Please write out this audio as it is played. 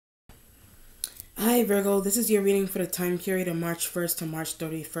Hi Virgo, this is your reading for the time period of March 1st to March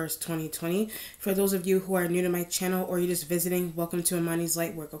 31st, 2020. For those of you who are new to my channel or you're just visiting, welcome to Imani's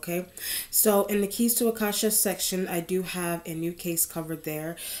Lightwork, okay? So in the Keys to Akasha section, I do have a new case covered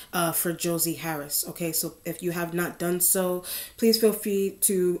there for Josie Harris, okay? So if you have not done so, please feel free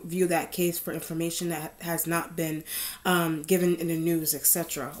to view that case for information that has not been given in the news,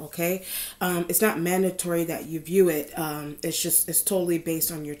 etc., okay? It's not mandatory that you view it. It's totally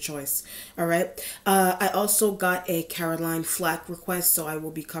based on your choice, all right? I also got a Caroline Flack request, so I will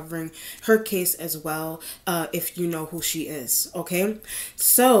be covering her case as well if you know who she is, okay?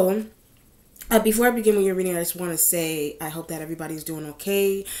 So before I begin with your reading, I just want to say I hope that everybody's doing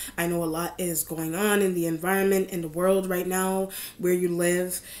okay. I know a lot is going on in the environment, in the world right now, where you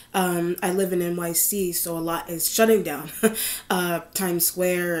live. I live in NYC, so a lot is shutting down. Times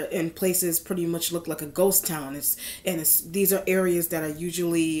Square and places pretty much look like a ghost town. These are areas that are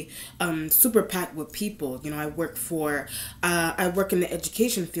usually super packed with people. You know, I work in the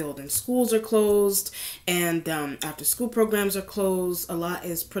education field, and schools are closed, and after school programs are closed. A lot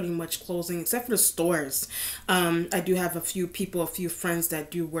is pretty much closing, except for the stores. I do have a few friends that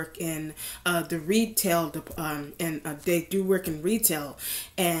do work in the retail, and they do work in retail,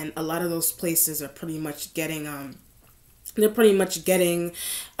 and a lot of those places are pretty much getting they're pretty much getting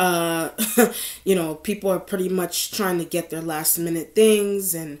you know, people are pretty much trying to get their last minute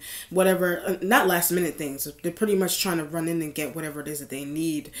things and whatever, not last minute things, they're pretty much trying to run in and get whatever it is that they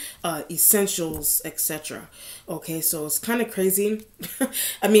need, essentials, etc. Okay, so it's kind of crazy.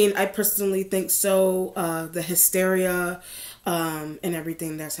 I mean, I personally think so. The hysteria and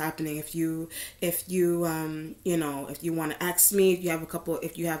everything that's happening. If you you know, if you want to ask me, if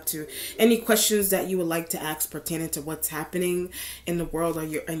you have any questions that you would like to ask pertaining to what's happening in the world or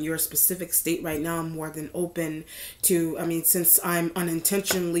in your specific state right now, I'm more than open to. I mean, since I'm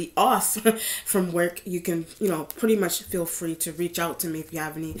unintentionally off from work, you can, you know, pretty much feel free to reach out to me if you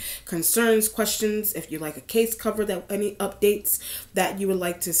have any concerns, questions, if you like a case cover, that any updates that you would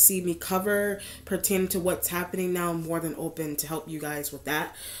like to see me cover pertaining to what's happening now. I'm more than open to help you guys with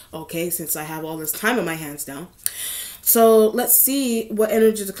that, okay, since I have all this time on my hands now. So let's see what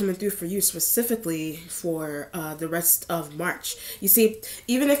energies are coming through for you specifically for the rest of March. You see,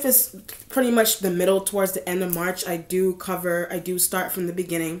 even if it's pretty much the middle towards the end of March, I do start from the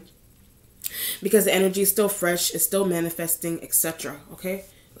beginning because the energy is still fresh, it's still manifesting, etc. Okay,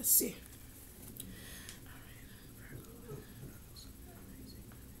 let's see.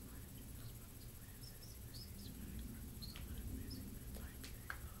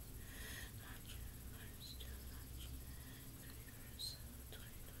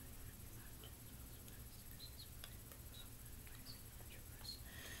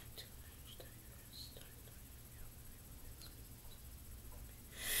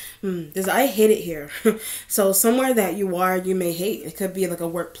 I hate it here. So somewhere that you are, you may hate. It could be like a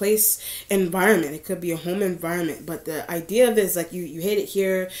workplace environment. It could be a home environment. But the idea of it is like you hate it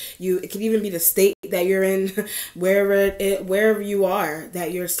here. It could even be the state that you're in, wherever you are,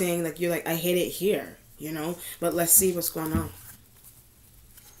 that you're saying like I hate it here, you know. But let's see what's going on.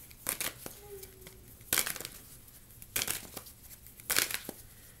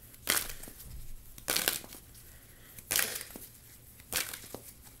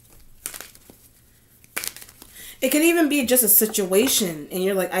 It can even be just a situation and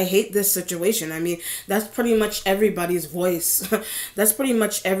you're like, I hate this situation. I mean, that's pretty much everybody's voice. That's pretty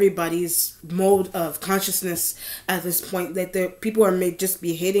much everybody's mode of consciousness at this point, that people may just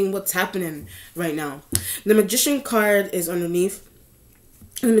be hating what's happening right now. The Magician card is underneath.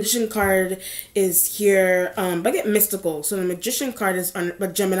 The Magician card is here, but I get mystical. So the Magician card is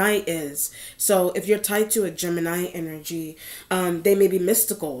but Gemini is. So if you're tied to a Gemini energy, they may be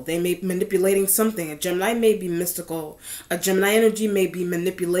mystical. They may be manipulating something. A Gemini may be mystical. A Gemini energy may be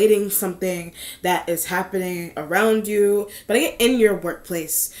manipulating something that is happening around you, but I get in your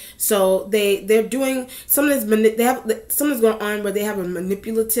workplace. So they're doing something's going on where they have a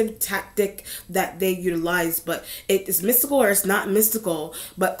manipulative tactic that they utilize, but it is mystical or it's not mystical.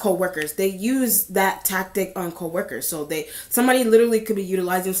 But co-workers, they use that tactic on co-workers. So somebody literally could be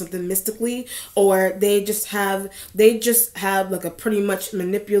utilizing something mystically, or they just have like a pretty much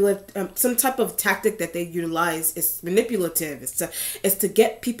manipulative, some type of tactic that they utilize. It's manipulative. It's to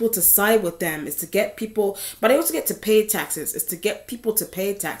get people to side with them. It's to get people, but they also get to pay taxes. It's to get people to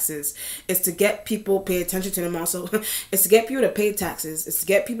pay taxes. It's to get people pay attention to them also. It's to get people to pay taxes. It's to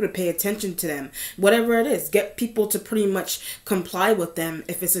get people to pay attention to them. Whatever it is, get people to pretty much comply with them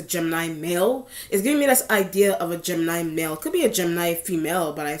if it's a Gemini male, it's giving me this idea of a Gemini male. It could be a Gemini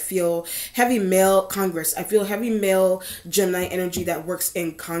female, but I feel heavy male Congress. I feel heavy male Gemini energy that works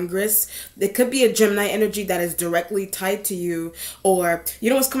in Congress. It could be a Gemini energy that is directly tied to you, or you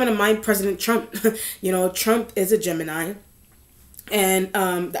know what's coming to mind? President Trump. You know, Trump is a Gemini. And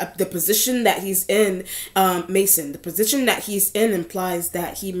the position that he's in, Mason, the position that he's in implies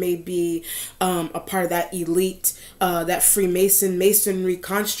that he may be a part of that elite, that Masonry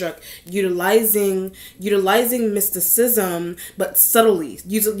construct, utilizing mysticism, but subtly,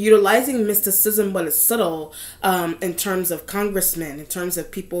 utilizing mysticism, but it's subtle, in terms of congressmen, in terms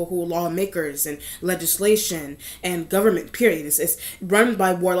of people who are lawmakers and legislation and government, period. It's run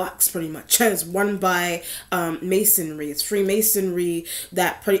by warlocks, pretty much. It's run by Masonry. It's Freemasonry.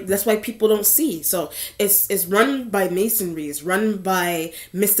 That's why people don't see. So it's run by Masonry. It's run by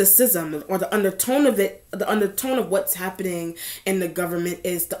mysticism, or the undertone of it. The undertone of what's happening in the government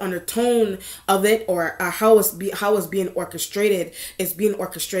is the undertone of it, or how it's being orchestrated. It's being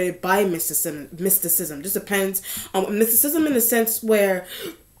orchestrated by mysticism. Just depends on mysticism, in the sense where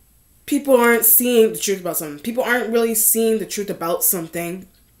people aren't seeing the truth about something. People aren't really seeing the truth about something,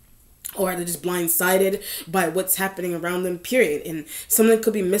 or they're just blindsided by what's happening around them, period. And something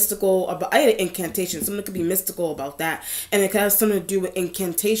could be mystical about, I had an incantation, something could be mystical about that. And it could have something to do with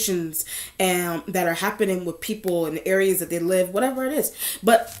incantations that are happening with people in the areas that they live, whatever it is.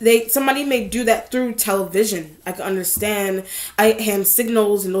 But somebody may do that through television. I can understand hand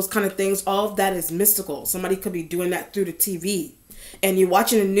signals and those kind of things. All of that is mystical. Somebody could be doing that through the TV. And you're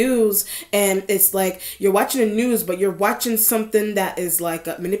watching the news, and it's like you're watching the news, but you're watching something that is like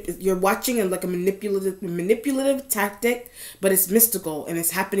you're watching it like a manipulative tactic, but it's mystical, and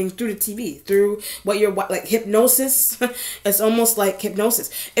it's happening through the TV, through what you're like hypnosis. It's almost like hypnosis.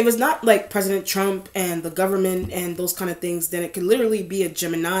 If it's not like President Trump and the government and those kind of things, then it could literally be a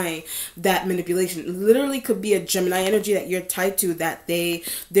Gemini. That manipulation, it literally could be a Gemini energy that you're tied to. That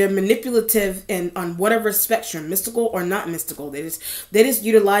they're manipulative and on whatever spectrum, mystical or not mystical. They just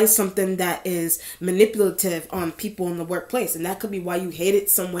utilize something that is manipulative on people in the workplace. And that could be why you hate it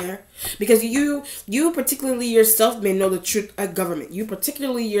somewhere. Because you particularly yourself may know the truth at government. You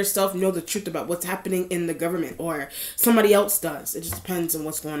particularly yourself know the truth about what's happening in the government. Or somebody else does. It just depends on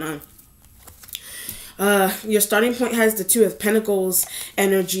what's going on. Your starting point has the Two of Pentacles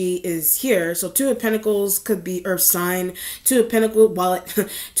energy is here. So Two of Pentacles could be Earth sign. Two of Pentacles wallet.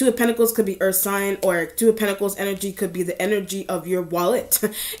 Two of Pentacles could be Earth sign, or Two of Pentacles energy could be the energy of your wallet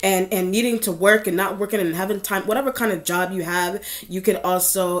and needing to work and not working and having time. Whatever kind of job you have, you could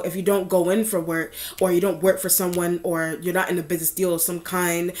also, if you don't go in for work, or you don't work for someone, or you're not in a business deal of some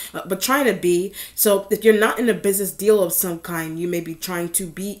kind, but trying to be. So if you're not in a business deal of some kind, you may be trying to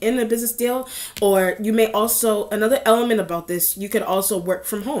be in a business deal, or you may also, another element about this, you could also work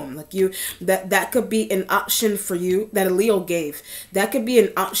from home. Like that could be an option for you that a Leo gave. That could be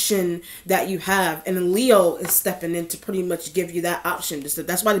an option that you have, and a Leo is stepping in to pretty much give you that option.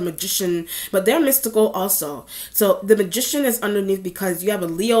 That's why the Magician, but they're mystical also. So the Magician is underneath because you have a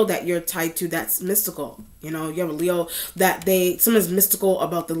Leo that you're tied to that's mystical. You know, you have a Leo that someone's mystical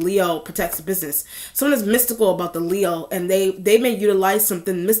about the Leo protects business. Someone is mystical about the Leo, and they may utilize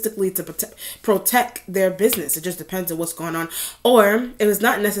something mystically to protect their business. It just depends on what's going on. Or if it's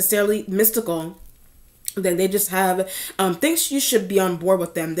not necessarily mystical, then they just have thinks you should be on board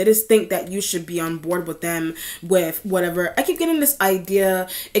with them. They just think that you should be on board with them with whatever. I keep getting this idea.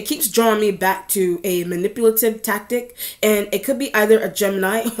 It keeps drawing me back to a manipulative tactic, and it could be either a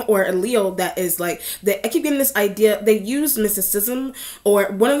Gemini or a Leo that is like that. I keep getting this idea. They use mysticism, or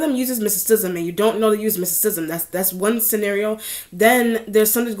one of them uses mysticism, and you don't know they use mysticism. That's one scenario. Then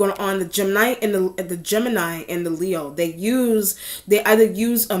there's something going on. The Gemini and the Leo. They either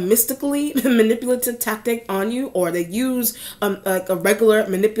use a mystically manipulative tactic on you, or they use like a regular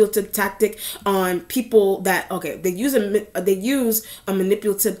manipulative tactic on people that they use a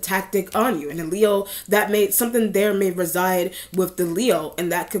manipulative tactic on you. And the Leo, that may reside with the Leo,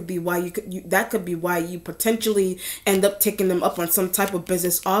 and that could be why you potentially end up taking them up on some type of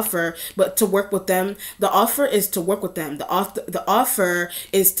business offer. But to work with them, the offer is to work with them. The offer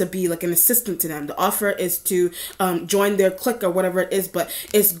is to be like an assistant to them. The offer is to join their clique or whatever it is. But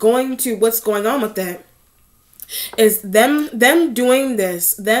it's going to, what's going on with that is them doing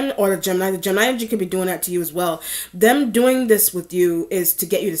this, them or the Gemini energy could be doing that to you as well. Them doing this with you is to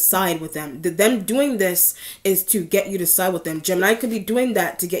get you to side with them. Them doing this is to get you to side with them. Gemini could be doing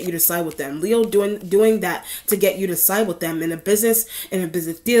that to get you to side with them. Leo doing that to get you to side with them in a business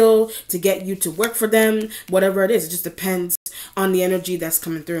deal, to get you to work for them, whatever it is. It just depends on the energy that's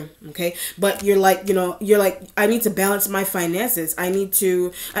coming through. Okay, but you're like, I need to balance my finances. I need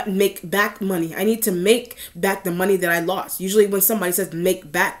to make back money. I need to make back the money that I lost. Usually when somebody says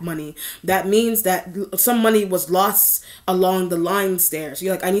make back money, that means that some money was lost along the lines there. So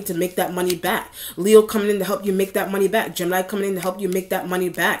you're like, I need to make that money back. Leo coming in to help you make that money back. Gemini coming in to help you make that money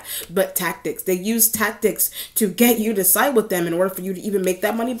back. But tactics, they use tactics to get you to side with them in order for you to even make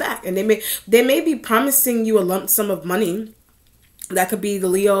that money back. And they may be promising you a lump sum of money. That could be the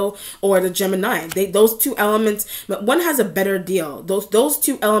Leo or the Gemini. Those two elements, but one has a better deal. Those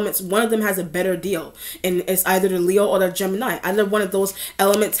two elements, one of them has a better deal. And it's either the Leo or the Gemini. Either one of those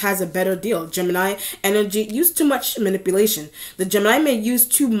elements has a better deal. Gemini energy use too much manipulation. The Gemini may use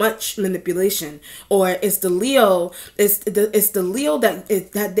too much manipulation. Or it's the Leo, it's the Leo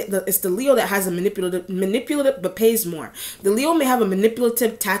that has a manipulative but pays more. The Leo may have a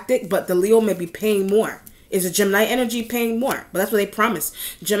manipulative tactic, but the Leo may be paying more. Is the Gemini energy paying more? But that's what they promise.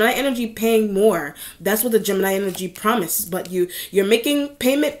 Gemini energy paying more. That's what the Gemini energy promise. But you're making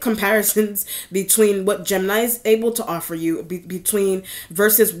payment comparisons between what Gemini is able to offer you, between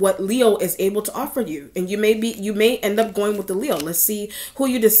versus what Leo is able to offer you. And you may end up going with the Leo. Let's see who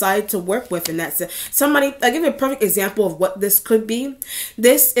you decide to work with in that sense. Somebody, I'll give you a perfect example of what this could be.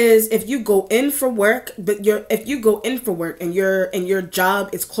 This is if you go in for work, and your job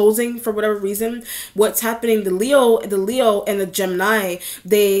is closing for whatever reason. What's happening? The Leo and the Gemini,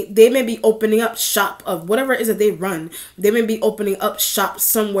 they may be opening up shop of whatever it is that they run. They may be opening up shop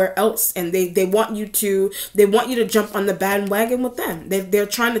somewhere else, and they want you to jump on the bandwagon with them. They're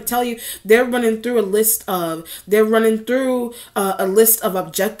trying to tell you they're running through a list of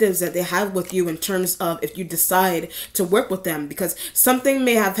objectives that they have with you in terms of if you decide to work with them, because something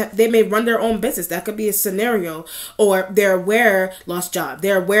they may run their own business. That could be a scenario, or they're aware lost job.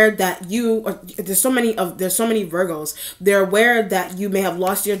 They're aware that there's so many Virgos. They're aware that you may have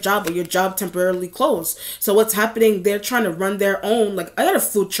lost your job or your job temporarily closed. So what's happening? They're trying to run their own, like I got a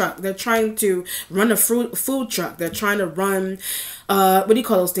food truck. They're trying to run a food truck. They're trying to run, what do you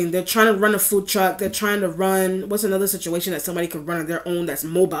call those things? They're trying to run a food truck. They're trying to run, what's another situation that somebody could run on their own that's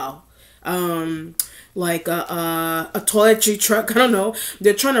mobile? Like a toiletry truck. I don't know.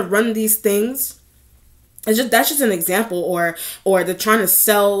 They're trying to run these things. That's just an example, or they're trying to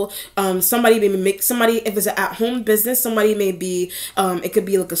sell. Somebody if it's an at-home business, somebody may be it could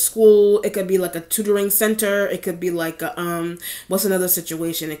be like a school, it could be like a tutoring center, it could be like a what's another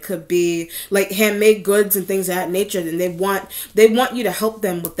situation? It could be like handmade goods and things of that nature. And they want you to help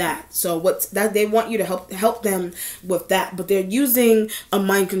them with that. So they want you to help them with that, but they're using a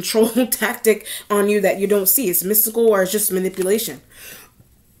mind control tactic on you that you don't see. It's mystical or it's just manipulation,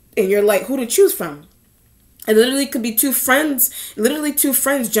 and you're like, who to choose from? It literally could be two friends,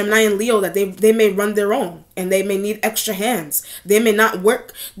 Gemini and Leo, that they may run their own, and they may need extra hands. They may not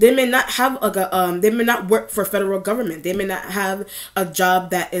work. They may not have they may not work for federal government. They may not have a job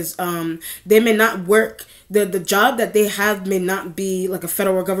that is they may not work. The job that they have may not be like a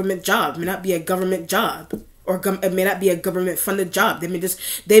federal government job. It may not be a government job, or it may not be a government funded job.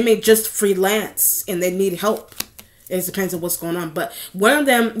 They may just freelance and they need help. It depends on what's going on. But one of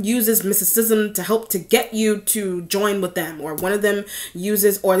them uses mysticism to help to get you to join with them. Or one of them they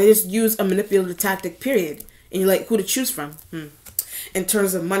just use a manipulative tactic, period. And you're like, who to choose from? In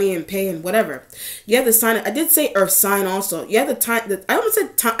terms of money and pay and whatever. You have the sign. I did say earth sign also. You have the time. I almost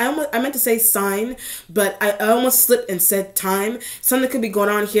said time. I meant to say sign, but I almost slipped and said time. Something could be going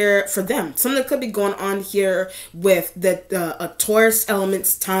on here for them. Something could be going on here with a Taurus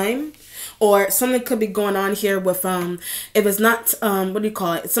element's time. Or something could be going on here with, if it's not, what do you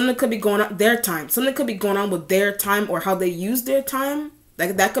call it? Something could be going on their time. Something could be going on with their time or how they use their time.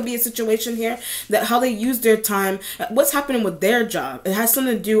 Like that could be a situation here, that how they use their time, what's happening with their job. It has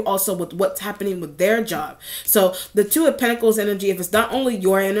something to do also with what's happening with their job. So the Two of Pentacles energy, if it's not only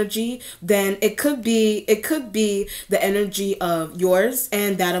your energy, then it could be the energy of yours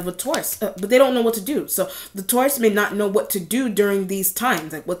and that of a Taurus, but they don't know what to do. So the Taurus may not know what to do during these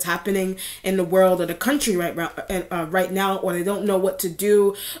times, like what's happening in the world or the country right now, or they don't know what to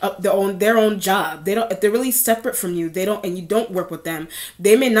do their own job. They don't, if they're really separate from you, and you don't work with them,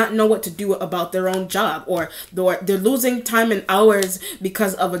 they may not know what to do about their own job, or they're losing time and hours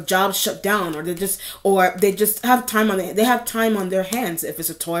because of a job shut down, or they just have time on their hands if it's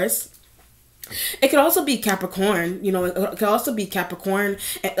a Taurus. It could also be Capricorn, you know, it could also be Capricorn.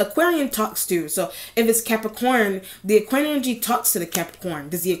 And Aquarian talks too. So if it's Capricorn, the Aquarian energy talks to the Capricorn.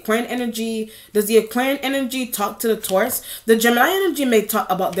 Does the Aquarian energy talk to the Taurus? The Gemini energy may talk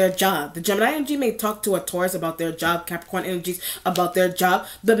about their job. The Gemini energy may talk to a Taurus about their job, Capricorn energies about their job,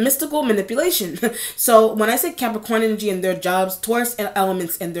 but mystical manipulation. So when I say Capricorn energy in their jobs, Taurus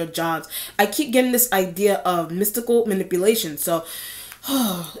elements in their jobs, I keep getting this idea of mystical manipulation. So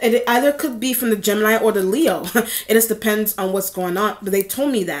it either could be from the Gemini or the Leo. It just depends on what's going on. But they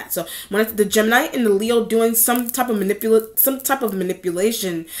told me that. So when the Gemini and the Leo doing some type of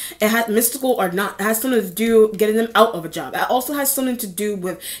manipulation, it has mystical or not. It has something to do getting them out of a job. It also has something to do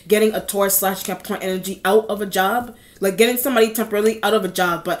with getting a Taurus/Capricorn energy out of a job. Like getting somebody temporarily out of a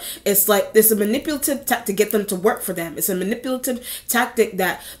job, but it's like there's a manipulative tactic to get them to work for them. It's a manipulative tactic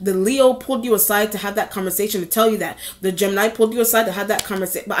that the Leo pulled you aside to have that conversation, to tell you that. The Gemini pulled you aside to have that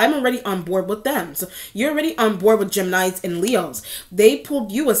conversation, but I'm already on board with them. So you're already on board with Geminis and Leos. They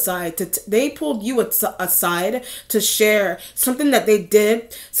pulled you aside aside to share something that they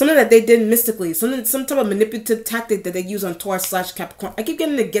did, mystically, some type of manipulative tactic that they use on Taurus/Capricorn. I keep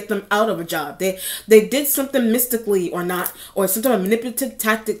getting to get them out of a job. They did something mystically or not, or some type of manipulative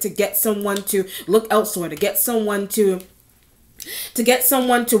tactic to get someone to look elsewhere, to get someone to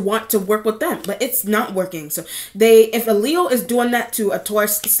want to work with them, but it's not working. So if a Leo is doing that to a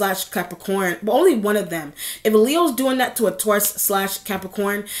Taurus/Capricorn, but only one of them, if a Leo is doing that to a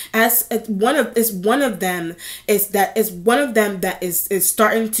Taurus/Capricorn, as one of them that is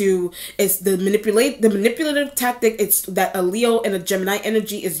starting to, it's the manipulative tactic. It's that a Leo and a Gemini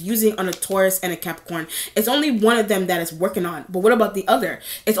energy is using on a Taurus and a Capricorn. It's only one of them that is working on, but what about the other?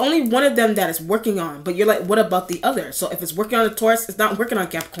 It's only one of them that is working on, but you're like, what about the other? So if it's working on Taurus, it's not working on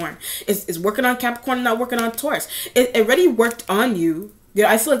Capricorn. It's working on Capricorn and not working on Taurus. It already worked on you. Yeah,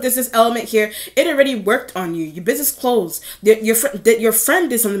 I feel like there's this element here. It already worked on you. Your business closed. Your friend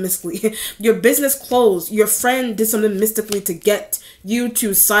did something mystically. Your business closed. Your friend did something mystically to get you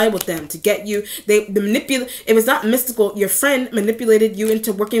to side with them, to get you. If it's not mystical, your friend manipulated you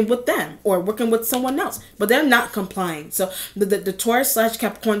into working with them or working with someone else, but they're not complying. So the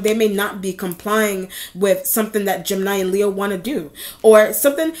Taurus/Capricorn, they may not be complying with something that Gemini and Leo want to do, or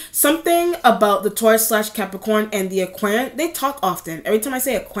something about the Taurus/Capricorn and the Aquarian. They talk often. Every time I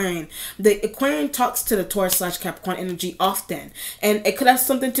say Aquarian, the Aquarian talks to the Taurus/Capricorn energy often, and it could have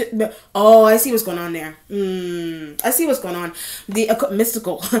something to. Oh, I see what's going on there. I see what's going on.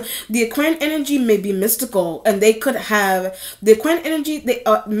 Mystical. The Aquarian energy may be mystical, and they could have the Aquarian energy. They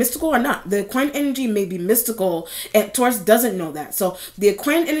are mystical or not. The Aquarian energy may be mystical, and Taurus doesn't know that. So the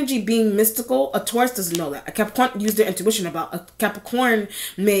Aquarian energy being mystical, a Taurus doesn't know that. A Capricorn used their intuition about. A Capricorn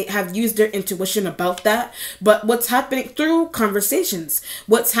may have used their intuition about that. But what's happening through conversations?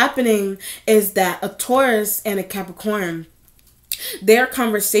 What's happening is that a Taurus and a Capricorn, their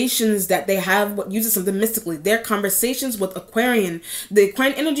conversations that they have, what uses something mystically. Their conversations with Aquarian, the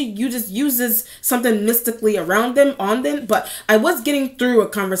Aquarian energy uses something mystically around them, on them. But I was getting through a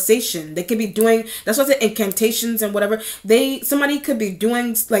conversation. They could be doing, that's why I said incantations and whatever. Somebody could be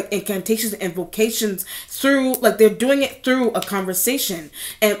doing like incantations and invocations through, like they're doing it through a conversation,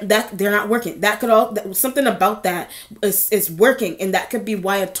 and that they're not working. That could something about that is working, and that could be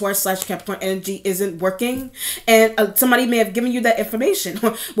why a Taurus/Capricorn energy isn't working. And somebody may have given you that information,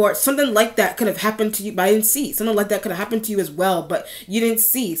 or something like that could have happened to you, but I didn't see. Something like that could have happened to you as well, but you didn't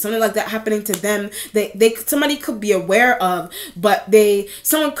see. Something like that happening to them, somebody could be aware of, but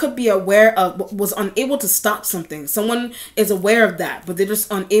someone could be aware of, was unable to stop something. Someone is aware of that, but they're just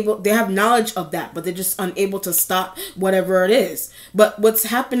unable. They have knowledge of that, but they're just unable to stop whatever it is. But what's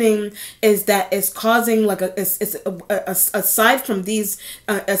happening is that it's causing like aside from these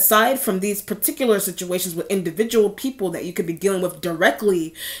particular situations with individual people that you could be dealing with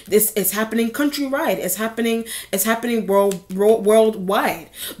directly, this is happening countrywide. It's happening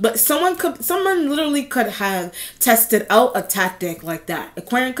worldwide. But someone literally could have tested out a tactic like that.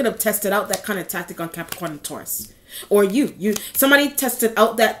 Aquarian could have tested out that kind of tactic on Capricorn and Taurus. Or somebody tested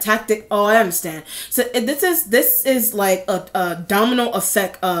out that tactic. Oh, I understand. So this is like a domino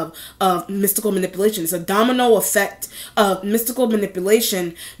effect of mystical manipulation. It's a domino effect of mystical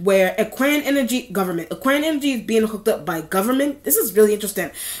manipulation where Aquarian energy, Aquarian energy is being hooked up by government. This is really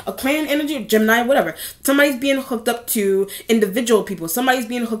interesting. Aquarian energy, Gemini, whatever. Somebody's being hooked up to individual people. Somebody's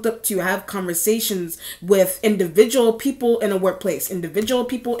being hooked up to have conversations with individual people in a workplace, individual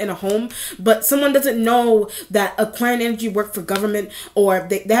people in a home, but someone doesn't know that Aquarian energy work for government, or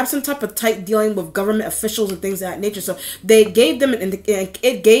they have some type of tight dealing with government officials and things of that nature. So they gave them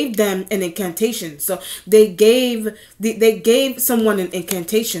it gave them an incantation. So they gave someone an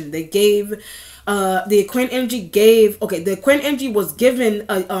incantation. They gave the Aquarian energy gave, okay, the Aquarian energy was given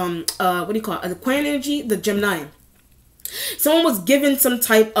what do you call it? The Aquarian energy, the Gemini. Someone was given some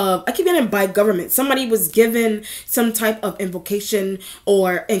type of, I keep getting by government. Somebody was given some type of invocation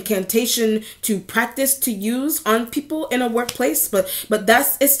or incantation to practice, to use on people in a workplace. But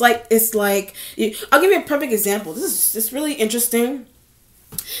it's like I'll give you a perfect example. This is really interesting.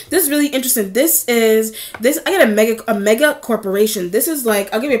 This is really interesting. This I got a mega corporation. This is like,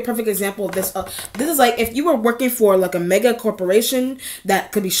 I'll give you a perfect example of this. This is like if you were working for like a mega corporation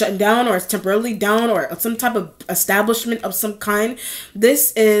that could be shut down or is temporarily down, or some type of establishment of some kind.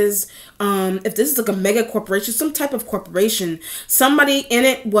 This is if this is like a mega corporation, some type of corporation, somebody in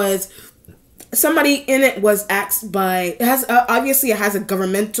it was asked by, it has obviously it has a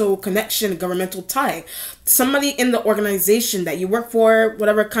governmental connection, a governmental tie. Somebody in the organization that you work for,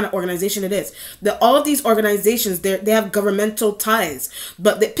 whatever kind of organization it is, all of these organizations, they have governmental ties,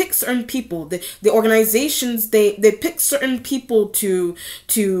 but they pick certain people. The organizations, they pick certain people to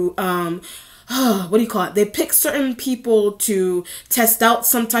what do you call it? They pick certain people to test out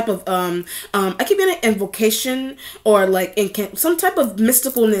some type of I keep getting invocation or like some type of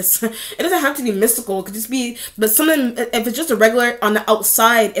mysticalness. It doesn't have to be mystical. It could just be, but something. If it's just a regular on the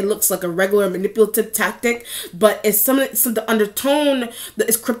outside, it looks like a regular manipulative tactic. But it's something. So the undertone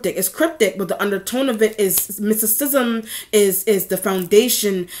is cryptic. It's cryptic, but the undertone of it is mysticism. Is the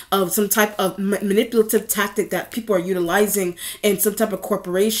foundation of some type of manipulative tactic that people are utilizing in some type of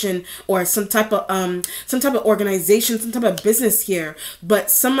corporation or some type of organization, some type of business here. But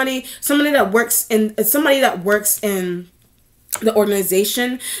somebody that works in the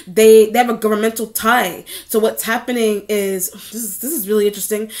organization, they have a governmental tie. So what's happening is, this is really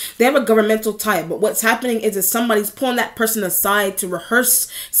interesting. They have a governmental tie, but what's happening is somebody's pulling that person aside to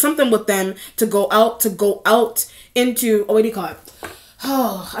rehearse something with them, to go out into, what do you call it?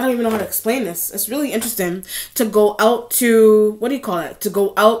 Oh, I don't even know how to explain this. It's really interesting to go out to, what do you call it? To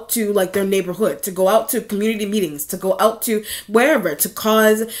go out to like their neighborhood, to go out to community meetings, to go out to wherever, to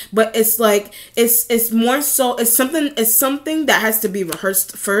cause, but it's like, it's more so, it's something that has to be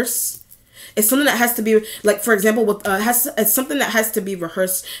rehearsed first. It's something that has to be, like, for example, with it's something that has to be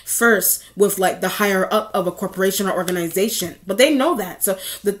rehearsed first with like the higher up of a corporation or organization. But they know that. So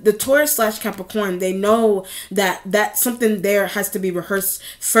the Taurus / Capricorn, they know that something there has to be rehearsed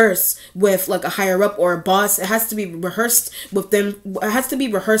first with like a higher up or a boss. It has to be rehearsed with them. It has to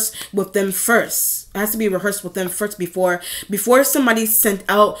be rehearsed with them first. It has to be rehearsed with them first before somebody's sent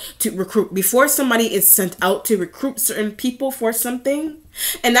out to recruit. Before somebody is sent out to recruit certain people for something.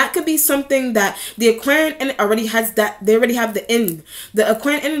 And that could be something that the Aquarian already has, that they already have the end. The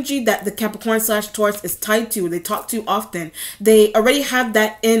Aquarian energy that the Capricorn / Taurus is tied to, they talk to often. They already have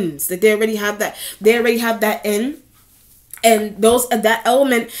that ends. That they already have that end. And that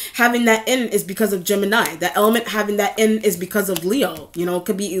element having that in is because of Gemini. That element having that in is because of Leo. You know, it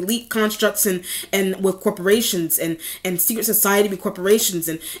could be elite constructs and with corporations and secret society with corporations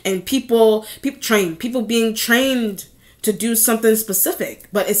and people being trained to do something specific.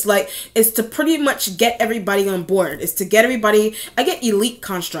 But it's like, it's to pretty much get everybody on board. It's to get everybody, I get elite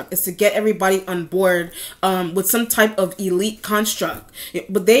construct. It's to get everybody on board with some type of elite construct.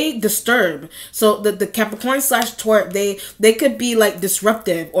 But they disturb. So the Capricorn / Taurus, they could be like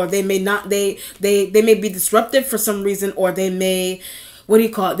disruptive, or they may not, they may be disruptive for some reason, or they may, what do you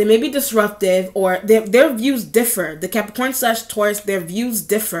call it? They may be disruptive, or their views differ. The Capricorn / Taurus, their views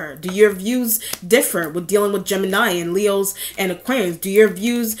differ. Do your views differ with dealing with Gemini and Leos and Aquarians? Do your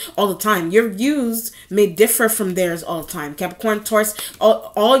views all the time? Your views may differ from theirs all the time. Capricorn, Taurus,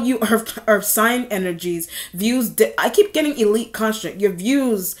 all you are sign energies, views. I keep getting elite construct. Your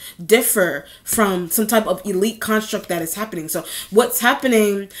views differ from some type of elite construct that is happening. So what's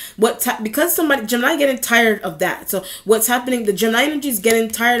happening? Because Gemini getting tired of that. So what's happening? The Gemini energy is getting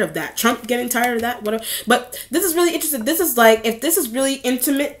tired of that. Trump getting tired of that, whatever. But this is really interesting. This is like, if this is really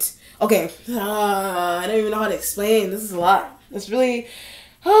intimate, okay, I don't even know how to explain. This is a lot. It's really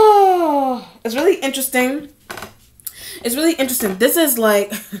interesting. It's really interesting. This is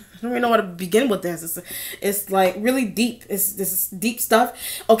like, I don't even know how to begin with this. It's like really deep. This is deep stuff.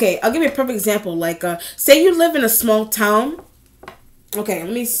 Okay, I'll give you a perfect example. Like, say you live in a small town, Okay,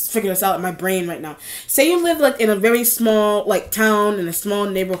 let me figure this out in my brain right now. Say you live like in a very small like town in a small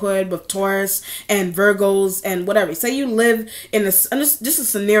neighborhood with Taurus and Virgos and whatever. Say you live in a just a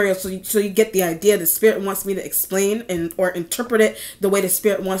scenario so you get the idea. The spirit wants me to explain and or interpret it the way the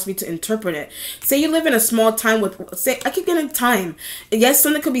spirit wants me to interpret it. Say you live in a small town with, say, I keep getting time. Yes,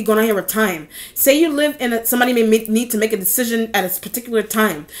 something could be going on here with time. Say you live in a, somebody may need to make a decision at a particular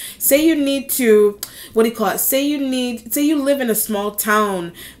time. Say you need to, what do you call it? Say you live in a small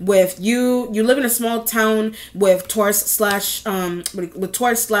town with you live in a small town with Taurus slash with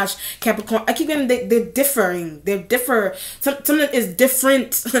Taurus slash Capricorn. I keep getting they're differing. They differ. Something is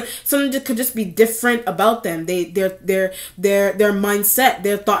different. Something could just be different about them. Their mindset,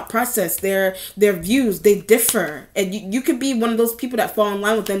 their thought process, their views, they differ. And you could be one of those people that fall in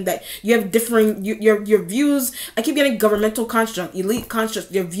line with them, that you have differing your views. I keep getting governmental construct, elite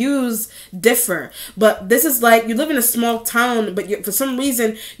construct. Your views differ. But this is like you live in a small town, but for some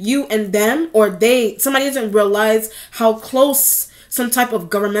reason you and them, or somebody doesn't realize how close some type of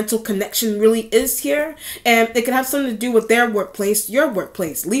governmental connection really is here. And it could have something to do with their workplace, your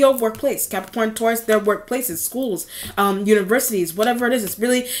workplace, Leo workplace, Capricorn, Taurus, their workplaces, schools, universities, whatever it is. It's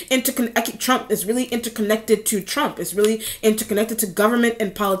really Trump is really interconnected to Trump. It's really interconnected to government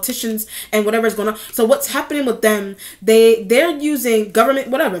and politicians and whatever is going on. So what's happening with them, they're using government,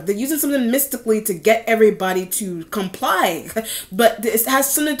 whatever. They're using something mystically to get everybody to comply. But it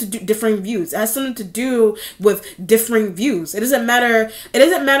has something to do differing views. It has something to do with differing views. It doesn't matter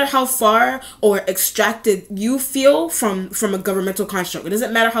how far or extracted you feel from a governmental construct. It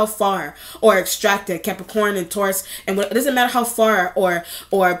doesn't matter how far or extracted Capricorn and Taurus, and it doesn't matter how far or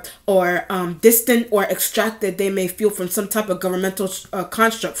distant or extracted they may feel from some type of governmental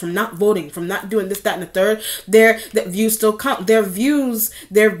construct, from not voting, from not doing this, that, and the third. Their views still count. Their views,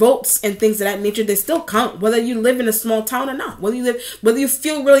 their votes, and things of that nature, they still count, whether you live in a small town or not, whether you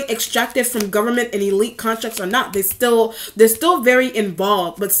feel really extracted from government and elite constructs or not. They're still very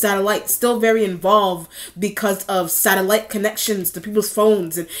involved with satellites, still very involved because of satellite connections to people's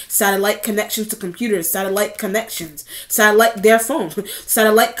phones, and satellite connections to computers, satellite connections, their phone,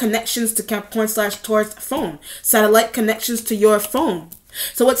 satellite connections to Capricorn slash Taurus phone, satellite connections to your phone.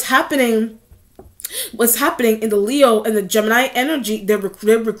 So what's happening in the Leo and the Gemini energy, they're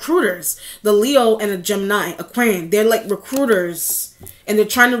recruiters. The Leo and the Gemini, Aquarian, they're like recruiters, and they're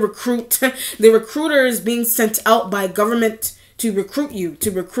trying to recruit. The recruiters being sent out by government to recruit you, to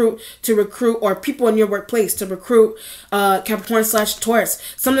recruit, or people in your workplace to recruit Capricorn slash Taurus.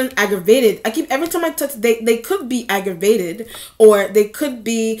 Something aggravated. Every time I touch, they could be aggravated, or they could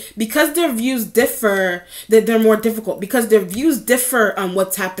be, because their views differ, that they're more difficult, because their views differ on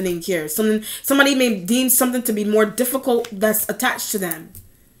what's happening here. Somebody may deem something to be more difficult that's attached to them.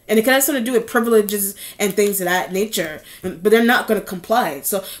 And it can have something to do with privileges and things of that nature. But they're not going to comply.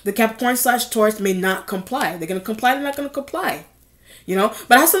 So the Capricorn slash Taurus may not comply. They're going to comply, they're not going to comply. You know,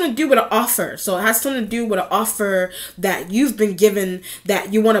 but it has something to do with an offer. So it has something to do with an offer that you've been given,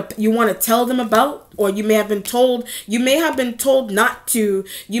 that you want to tell them about, or you may have been told not to.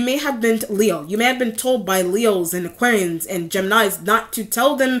 You may have been Leo. You may have been told by Leos and Aquarians and Geminis not to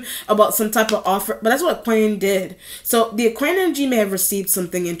tell them about some type of offer. But that's what Aquarian did. So the Aquarian energy may have received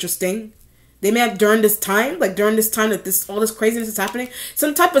something interesting. They may have during this time that all this craziness is happening,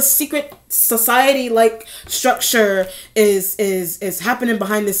 some type of secret society like structure is happening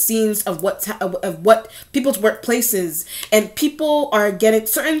behind the scenes of what people's workplaces, and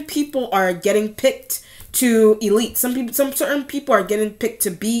certain people are getting picked to elite. Certain people are getting picked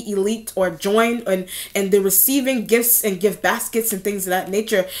to be elite or join, and they're receiving gifts and gift baskets and things of that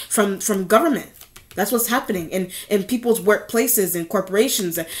nature from government. That's what's happening in people's workplaces and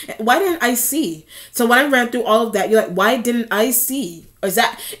corporations. Why didn't I see? So when I ran through all of that, you're like, why didn't I see? Is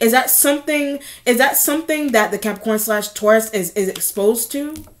that something that the Capricorn slash Taurus is exposed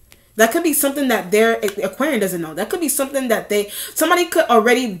to? That could be something that their Aquarian doesn't know. That could be something that somebody could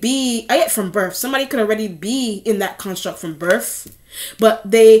already be from birth. Somebody could already be in that construct from birth. But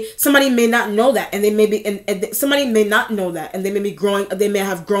somebody may not know that, and somebody may not know that, and they may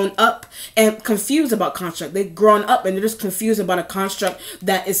have grown up and confused about construct. They've grown up and they're just confused about a construct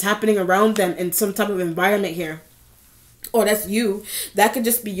that is happening around them in some type of environment here. Or that's you. That could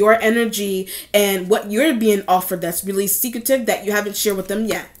just be your energy and what you're being offered that's really secretive that you haven't shared with them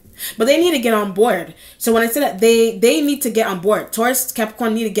yet. But they need to get on board. So when I say that, they need to get on board. Taurus,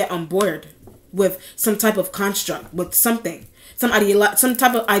 Capricorn need to get on board with some type of construct, with something. Some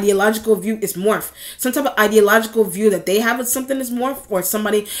type of ideological view is morph. Some type of ideological view that they have of something is morph, or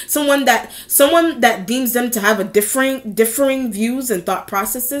someone that deems them to have a differing views and thought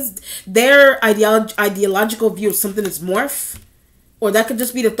processes. Their ideological view of something is morph. Or that could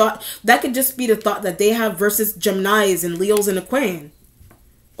just be the thought. That could just be the thought that they have versus Geminis and Leos and Aquarian.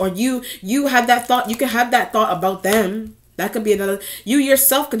 Or you have that thought. You could have that thought about them. That could be another. You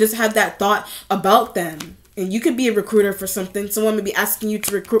yourself could just have that thought about them. And you could be a recruiter for something. Someone may be asking you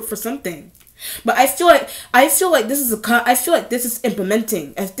to recruit for something. But I feel like this is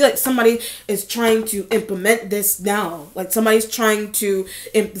implementing. I feel like somebody is trying to implement this now. Like somebody's trying to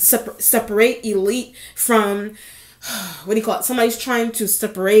separate elite from what do you call it? Somebody's trying to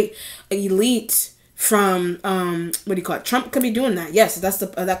separate elite from what do you call it? Trump could be doing that. Yes,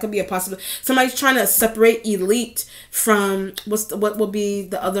 that could be a possibility. Somebody's trying to separate elite from what will be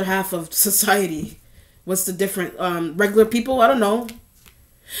the other half of society. What's the different regular people? I don't know.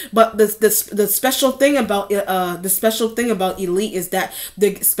 But the special thing about elite is that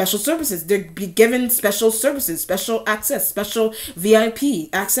the special services, they're be given special services, special access, special VIP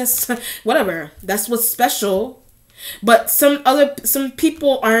access, whatever. That's what's special. But some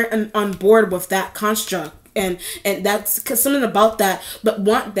people aren't on board with that construct, and that's something about that. But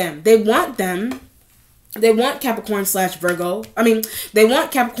they want Capricorn / Virgo. I mean, they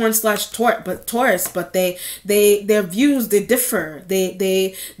want Capricorn / Taurus, but their views, they differ.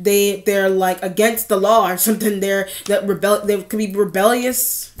 They're like against the law or something. They could be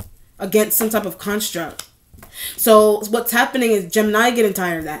rebellious against some type of construct. So what's happening is Gemini getting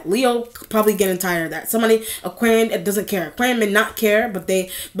tired of that. Leo probably getting tired of that. Somebody, Aquarian, it doesn't care. Aquarian may not care, but they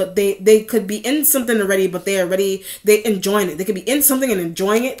could be in something already, but they enjoying it. They could be in something and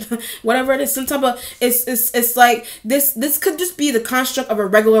enjoying it. Whatever it is, some type of it's like this could just be the construct of a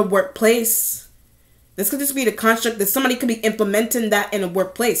regular workplace. This could just be the construct that somebody could be implementing that in a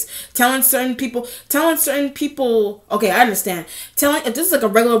workplace. Telling certain people, okay, I understand. If this is like a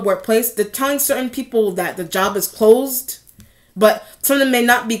regular workplace, they're telling certain people that the job is closed, but something may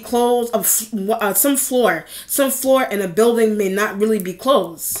not be closed. Some floor in a building may not really be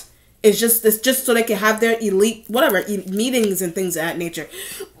closed. It's just so they can have their elite, meetings and things of that nature.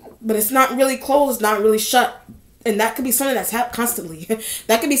 But it's not really closed, not really shut. And that could be something that's constantly.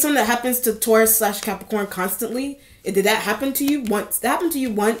 That could be something that happens to Taurus / Capricorn constantly. Did that happen to you once? That happened to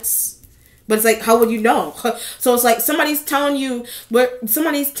you once. But it's like, how would you know? So it's like somebody's telling you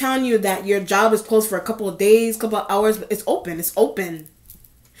that your job is closed for a couple of days, couple of hours, but it's open. It's open.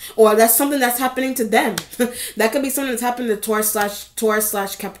 Or that's something that's happening to them. That could be something that's happening to Taurus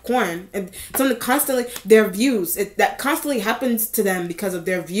 / Capricorn. And something constantly, their views. That constantly happens to them because of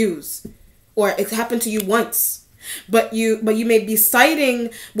their views. Or it happened to you once. But you may be citing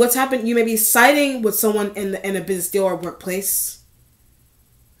what's happened. You may be siding with someone in a business deal or workplace.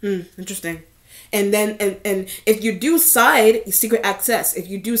 Interesting. And then and if you do side, secret access. If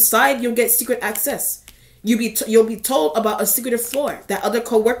you do side, you'll get secret access. You'll be told about a secretive floor that other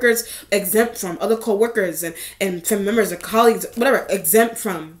coworkers exempt from. Other coworkers and family members or colleagues, whatever, exempt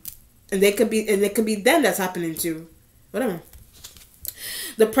from. And it could be them that's happening to. Whatever.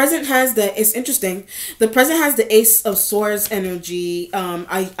 The present has it's interesting. The present has the Ace of Swords energy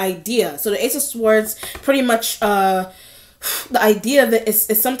idea. So the Ace of Swords pretty much the idea that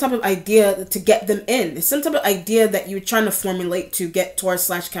it's some type of idea to get them in. It's some type of idea that you're trying to formulate to get Taurus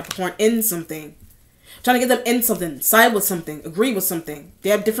 / Capricorn in something. Trying to get them in something, side with something, agree with something. They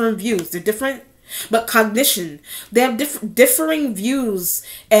have different views. They're different. But cognition, they have differing views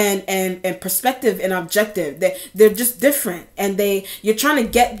and perspective and objective. They're just different, and you're trying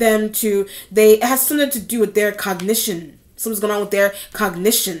to get them to. It has something to do with their cognition. Something's going on with their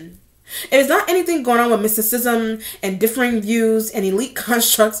cognition. There's not anything going on with mysticism and differing views and elite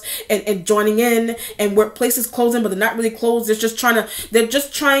constructs and joining in and workplaces closing, but they're not really closed. They're just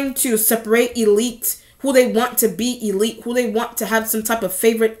trying to separate elite. Who they want to be elite, who they want to have some type of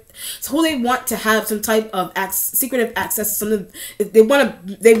favorite, who they want to have some type of secretive access. Something they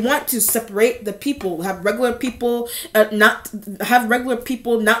want to separate the people, have regular people not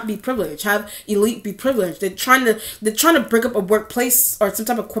be privileged, have elite be privileged. They're trying to break up a workplace or some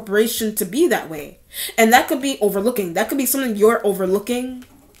type of corporation to be that way, and that could be overlooking. That could be something you're overlooking,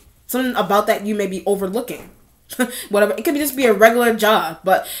 something about that you may be overlooking. Whatever, it could just be a regular job,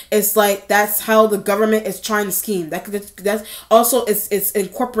 but it's like that's how the government is trying to scheme. That's also it's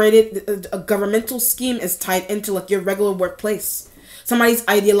incorporated. A governmental scheme is tied into like your regular workplace. Somebody's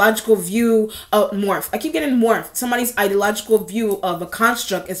ideological view of morph. I keep getting morphed. Somebody's ideological view of a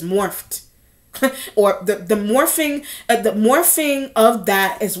construct is morphed, or the morphing of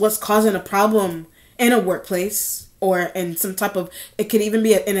that is what's causing a problem in a workplace. Or in some type of, it could even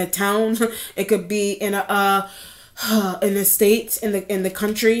be in a town. It could be in a state, in the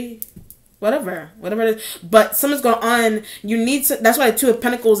country. whatever it is. But something's going on. You need to. That's why the Two of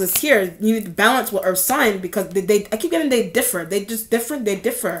Pentacles is here. You need to balance with Earth sign, because they I keep getting they differ. They just different. They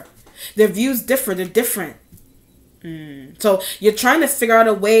differ. Their views differ. They're different. So you're trying to figure out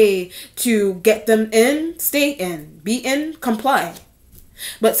a way to get them in, stay in, be in, comply.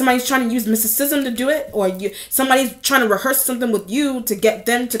 But somebody's trying to use mysticism to do it, or somebody's trying to rehearse something with you to get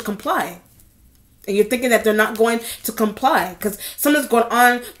them to comply. And you're thinking that they're not going to comply because something's going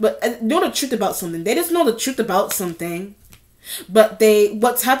on, but know the truth about something. They just know the truth about something. But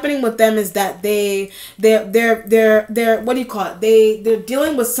what's happening with them is that they're what do you call it? They're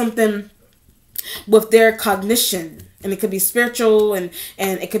dealing with something with their cognition. And it could be spiritual, and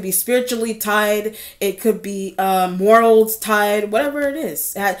it could be spiritually tied. It could be morals tied. Whatever it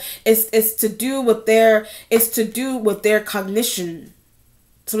is, it's to do with their cognition.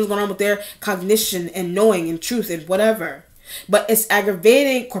 Something's going on with their cognition and knowing and truth and whatever. But it's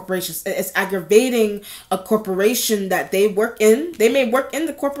aggravating corporations. It's aggravating a corporation that they work in. They may work in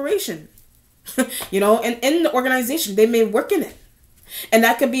the corporation, you know, and in the organization they may work in it. And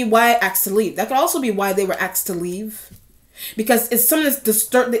that could be why asked to leave. That could also be why they were asked to leave. Because it's something that's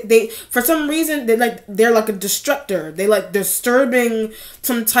they for some reason they're like a destructor. They like disturbing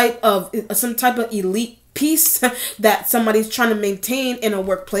some type of elite peace that somebody's trying to maintain in a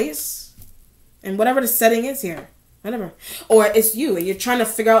workplace. And whatever the setting is here. Whatever. Or it's you and you're trying to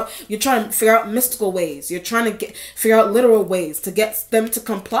figure out mystical ways. You're trying to figure out literal ways to get them to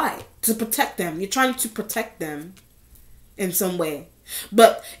comply, to protect them. You're trying to protect them in some way.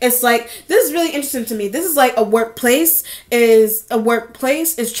 But it's like, this is really interesting to me. This is like a workplace is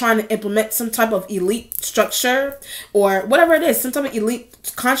trying to implement some type of elite structure or whatever it is, some type of elite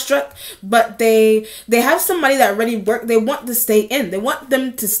construct, but they have somebody that already work. They want to stay in. They want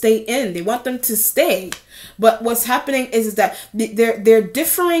them to stay in. They want them to stay. But what's happening is that their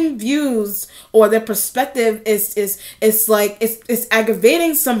differing views or their perspective is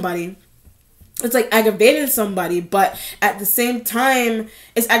aggravating somebody. It's like aggravating somebody, but at the same time,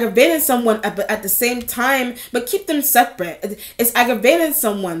 it's aggravating someone, but at the same time, but keep them separate. It's aggravating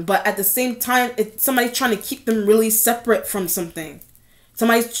someone, but at the same time, it's somebody trying to keep them really separate from something.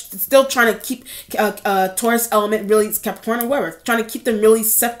 Somebody's still trying to keep Taurus element, really Capricorn or whatever, trying to keep them really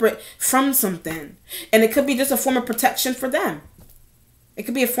separate from something. And it could be just a form of protection for them. It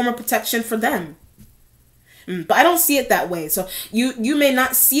could be a form of protection for them. But I don't see it that way. So you may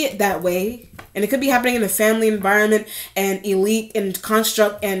not see it that way. And it could be happening in a family environment and elite and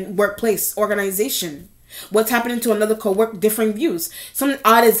construct and workplace organization. What's happening to another coworker, differing views. Something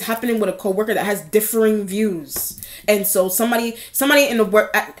odd is happening with a coworker that has differing views. And so somebody in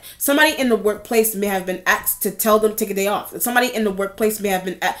the workplace may have been asked to tell them to take a day off. Somebody in the workplace may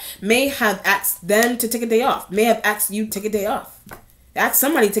have asked them to take a day off. May have asked you to take a day off. Ask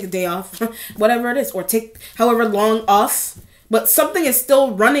somebody to take a day off, whatever it is, or take however long off. But something is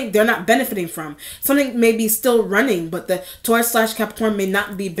still running they're not benefiting from. Something may be still running, but the Taurus/Capricorn may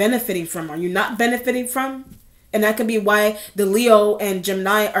not be benefiting from. Are you not benefiting from? And that could be why the Leo and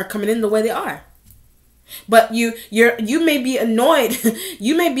Gemini are coming in the way they are. But you may be annoyed.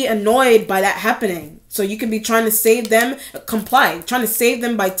 You may be annoyed by that happening. So you can be trying to save them, comply. Trying to save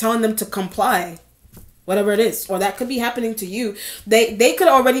them by telling them to comply. Whatever it is. Or that could be happening to you. They could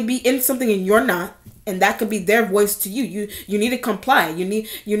already be in something and you're not. And that could be their voice to you. You need to comply. You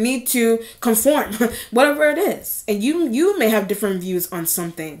need to conform. Whatever it is. And you may have different views on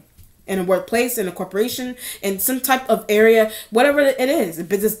something. In a workplace, in a corporation, in some type of area. Whatever it is. A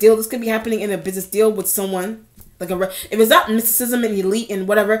business deal. This could be happening in a business deal with someone. If it's not mysticism and elite and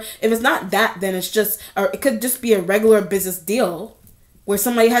whatever. If it's not that, then it's just... Or it could just be a regular business deal. Where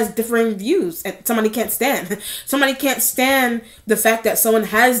somebody has differing views and somebody can't stand. Somebody can't stand the fact that someone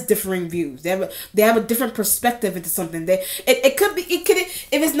has differing views. They have a different perspective into something. It could if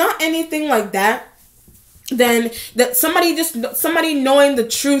it's not anything like that, then that somebody knowing the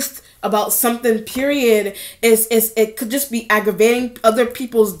truth about something, period, it could just be aggravating other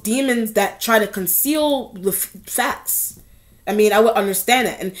people's demons that try to conceal the facts. I mean, I would understand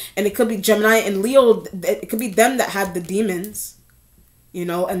it, and it could be Gemini and Leo. It could be them that have the demons. You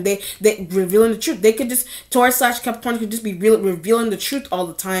know, and they revealing the truth. They could just, Taurus/Capricorn could just be revealing the truth all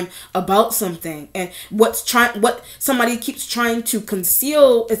the time about something. And what somebody keeps trying to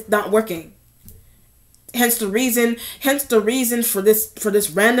conceal is not working. Hence the reason for this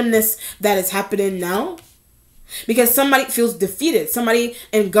randomness that is happening now. Because somebody feels defeated. Somebody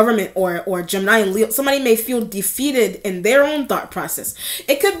in government or Gemini and Leo, somebody may feel defeated in their own thought process.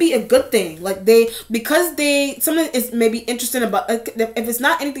 It could be a good thing. Like something is maybe interesting about, if it's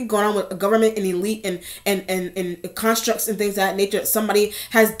not anything going on with a government and elite and constructs and things of that nature, somebody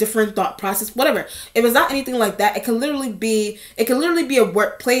has different thought process, whatever. If it's not anything like that, it can literally be a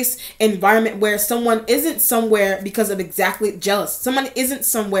workplace environment where someone isn't somewhere because of exactly jealous. Someone isn't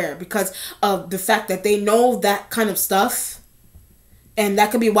somewhere because of the fact that they know that kind of stuff, and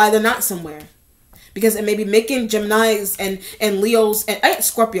that could be why they're not somewhere, because it may be making Geminis and Leos and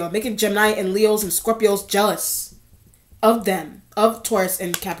Scorpio, making Gemini and Leos and Scorpios jealous of them, of Taurus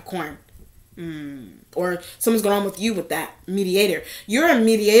and Capricorn. Or something's going on with you with that mediator. You're a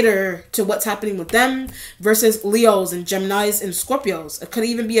mediator to what's happening with them versus Leos and Geminis and Scorpios. It could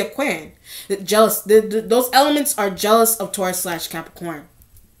even be Aquarian. Jealous. Those elements are jealous of Taurus/Capricorn.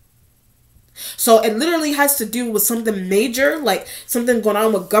 So it literally has to do with something major, like something going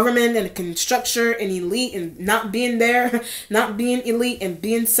on with government and structure and elite and not being there, not being elite and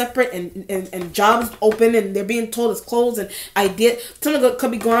being separate and jobs open and they're being told it's closed and something could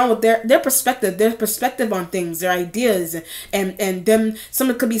be going on with their perspective on things, their ideas and them.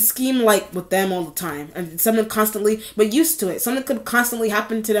 Something could be scheme like with them all the time and something constantly, but used to it. Something could constantly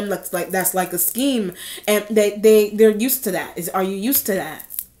happen to them that's like a scheme and they're used to that. Are you used to that?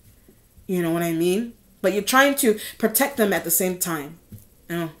 You know what I mean? But you're trying to protect them at the same time.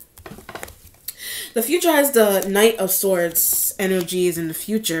 The future has the Knight of Swords energies in the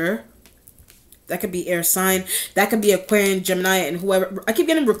future. That could be air sign. That could be Aquarian, Gemini, and whoever. I keep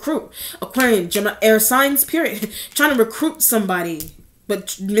getting recruit. Aquarian, Gemini, air signs, period. Trying to recruit somebody.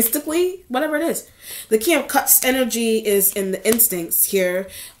 But mystically, whatever it is. The King of Cups energy is in the instincts here.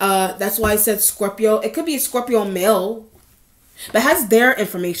 That's why I said Scorpio. It could be a Scorpio male. But has their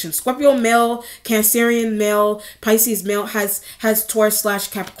information. Scorpio male, Cancerian male, Pisces male has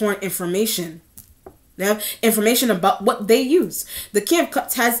Taurus/Capricorn information. They have information about what they use. The King of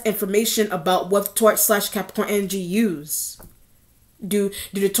Cups has information about what Taurus/Capricorn energy use. Do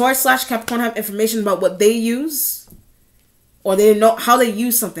the Taurus/Capricorn have information about what they use? Or they know how they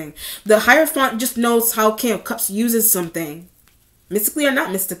use something? The Hierophant just knows how King of Cups uses something. Mystically or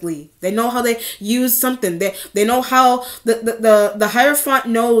not mystically. They know how they use something. They know how the Hierophant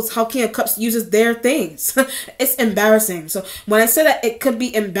knows how King of Cups uses their things. It's embarrassing. So when I say that, it could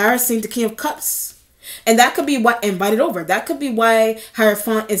be embarrassing to King of Cups. And that could be what invited over. That could be why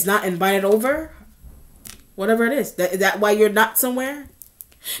Hierophant is not invited over. Whatever it is. Is that why you're not somewhere?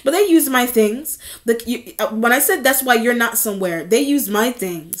 But they use my things. When I said that's why you're not somewhere, they use my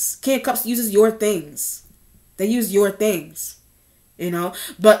things. King of Cups uses your things. They use your things. You know,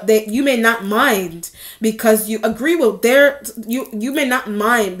 but you may not mind because you agree with you may not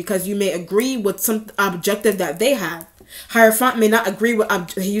mind because you may agree with some objective that they have. Hierophant may not agree with,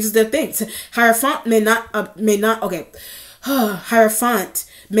 he uses their things. Hierophant Hierophant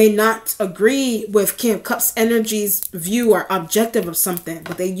may not agree with King of Cups energy's view or objective of something,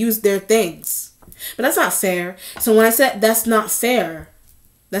 but they use their things. But that's not fair. So when I said that's not fair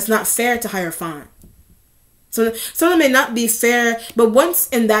to Hierophant. So something may not be fair, but once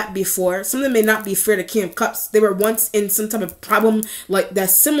in that before, something may not be fair to King of Cups. They were once in some type of problem like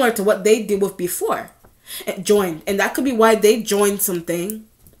that's similar to what they did with before. And joined. And that could be why they joined something,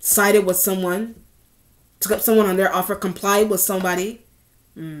 sided with someone, took up someone on their offer, complied with somebody.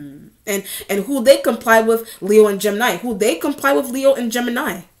 And who they complied with, Leo and Gemini. Who they comply with, Leo and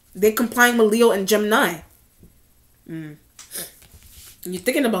Gemini. They complying with Leo and Gemini. You're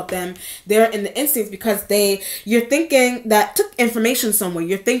thinking about them, they're in the instincts because you're thinking that took information somewhere.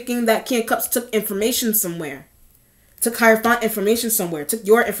 You're thinking that King of Cups took information somewhere. Took Hierophant information somewhere. Took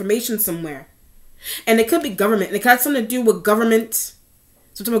your information somewhere. And it could be government. It could have something to do with government.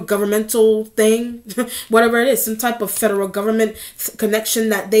 Some type of governmental thing. Whatever it is. Some type of federal government connection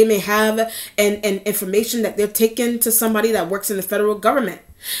that they may have. And information that they're taking to somebody that works in the federal government.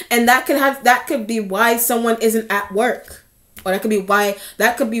 And that could be why someone isn't at work. Or that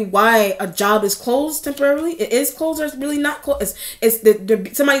could be why a job is closed temporarily. It is closed or it's really not closed.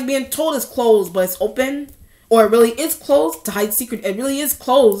 Somebody's being told it's closed, but it's open. Or it really is closed to hide secret. It really is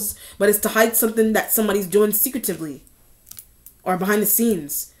closed, but it's to hide something that somebody's doing secretively. Or behind the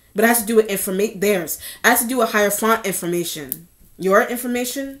scenes. But it has to do with theirs. It has to do with Hierophant information. Your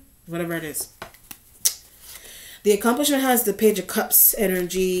information, whatever it is. The accomplishment has the Page of Cups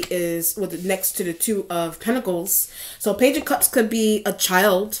energy is next to the Two of Pentacles. So Page of Cups could be a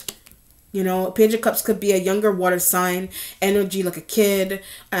child. You know, Page of Cups could be a younger water sign energy, like a kid,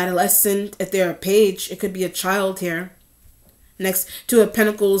 adolescent. If they're a page, it could be a child here. next to a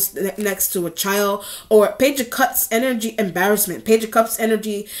pentacles, next to a child. Or Page of Cups energy, embarrassment. Page of Cups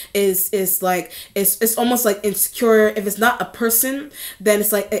energy is like, it's almost like insecure. If it's not a person, then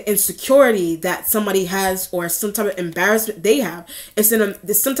it's like an insecurity that somebody has, or some type of embarrassment they have. It's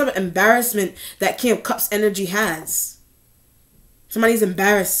some type of embarrassment that King of Cups energy has. Somebody's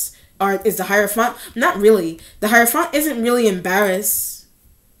embarrassed. Or is the Hierophant? Not really. The Hierophant isn't really embarrassed.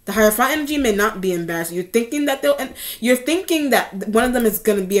 The Hierophant energy may not be embarrassed. You're thinking that you're thinking that one of them is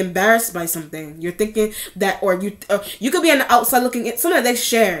gonna be embarrassed by something. You're thinking that, or you could be on the outside looking at something that they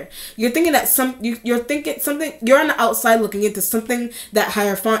share. You're thinking that you're thinking something. You're on the outside looking into something that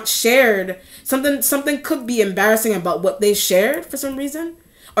Hierophant shared. Something could be embarrassing about what they shared for some reason,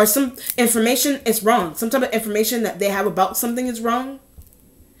 or some information is wrong. Some type of information that they have about something is wrong.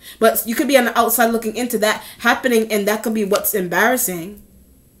 But you could be on the outside looking into that happening, and that could be what's embarrassing.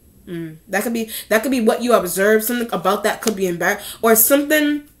 That could be what you observe. Something about that could be embarrassing, or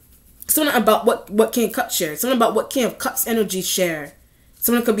something about what King of Cups share. Something about what King of Cups energy share.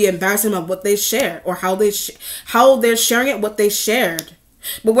 Something could be embarrassing about what they share, or how they're sharing it, what they shared,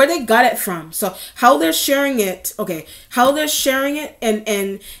 but where they got it from. So how they're sharing it, okay, how they're sharing it,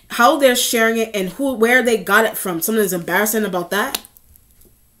 and how they're sharing it, and where they got it from. Something is embarrassing about that.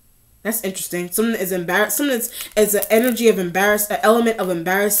 That's interesting. Something is embarrassed. Something is an energy of an element of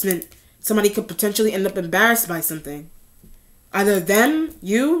embarrassment. Somebody could potentially end up embarrassed by something. Either them,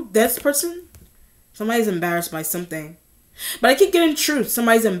 you, this person. Somebody's embarrassed by something. But I keep getting truth.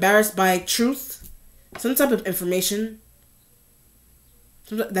 Somebody's embarrassed by truth. Some type of information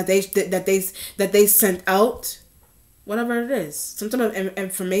that they sent out. Whatever it is. Some type of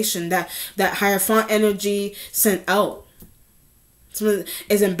information that Hierophant energy sent out. Something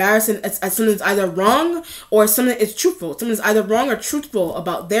is embarrassing. Something's either wrong or something is truthful. Something's either wrong or truthful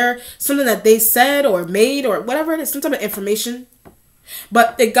about something that they said or made or whatever it is. Some type of information.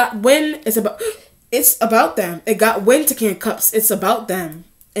 But it got wind. It's about them. It got wind to King of Cups. It's about them.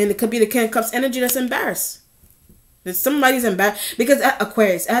 And it could be the King of Cups energy that's embarrassed. That somebody's embarrassed. Because at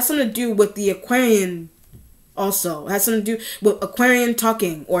Aquarius, it has something to do with the Aquarian. Also, it has something to do with Aquarian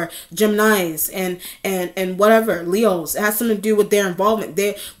talking, or Geminis and whatever, Leos. It has something to do with their involvement.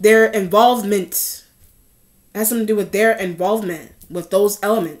 Their involvement. It has something to do with their involvement with those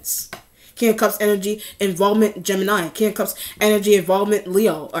elements. King of Cups energy, involvement, Gemini. King of Cups energy, involvement,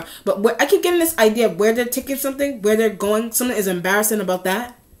 Leo. But I keep getting this idea of where they're taking something, where they're going. Something is embarrassing about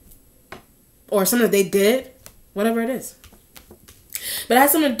that, or something they did, whatever it is. But it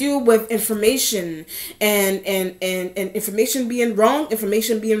has something to do with information and information being wrong,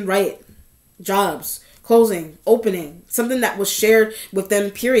 information being right. Jobs, closing, opening. Something that was shared with them,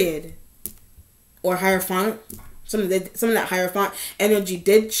 period. Or Hierophant. Something that Hierophant energy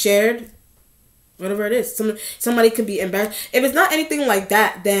did shared. Whatever it is. Somebody could be embarrassed. If it's not anything like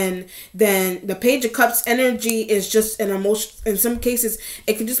that, then the Page of Cups energy is just an emotion. In some cases,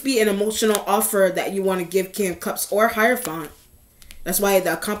 it could just be an emotional offer that you want to give King of Cups or Hierophant. That's why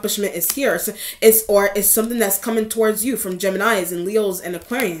the accomplishment is here. It's something that's coming towards you from Geminis and Leos and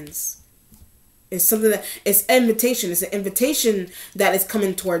Aquarians. It's something that it's invitation. It's an invitation that is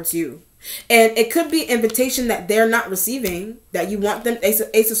coming towards you. And it could be invitation that they're not receiving, that you want them, Ace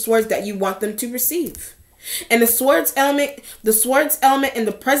of Swords, that you want them to receive. And the Swords element in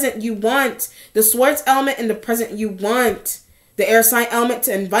the present, you want the Swords element in the present, you want the air sign element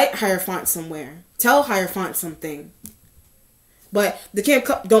to invite Hierophant somewhere. Tell Hierophant something. But the King of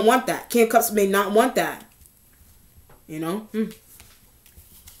Cups don't want that. King of Cups may not want that. You know?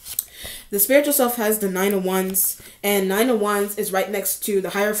 The spiritual self has the Nine of Wands. And Nine of Wands is right next to the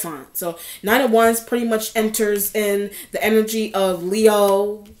Hierophant. So Nine of Wands pretty much enters in the energy of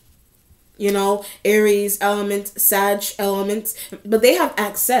Leo, you know, Aries element, Sag element. But they have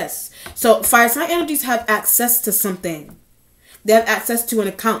access. So fire sign energies have access to something. They have access to an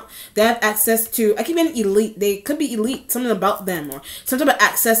account. They have access to, I keep saying elite. They could be elite. Something about them, or some type of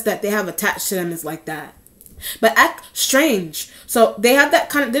access that they have attached to them is like that. But act strange. So they have that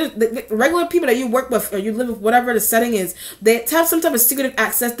kind of, the regular people that you work with or you live with, whatever the setting is, they have some type of secretive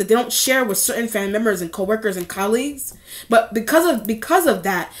access that they don't share with certain family members and coworkers and colleagues. But because of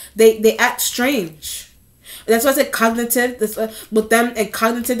that, they act strange. That's why I said cognitive. With them and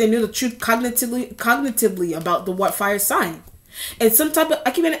cognitive, they knew the truth cognitively about the what fire sign. And some type of,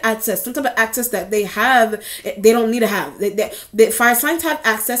 I keep getting access, some type of access that they have, they don't need to have. They fire signs have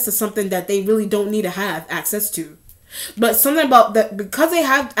access to something that they really don't need to have access to. But something about that, because they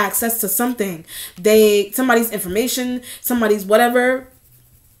have access to something, somebody's information, somebody's whatever,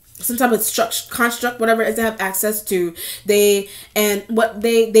 some type of construct, whatever it is they have access to. They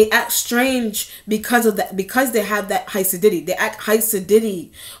act strange because of that, because they have that high acidity. They act high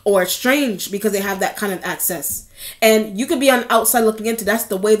acidity or strange because they have that kind of access. And you could be on the outside looking into. That's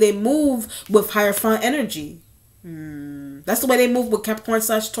the way they move with Hierophant energy. That's the way they move with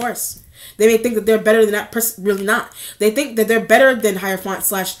Capricorn/Taurus. They may think that they're better than that person. Really not. They think that they're better than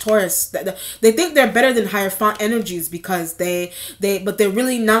Hierophant/Taurus. They think they're better than Hierophant energies because but they're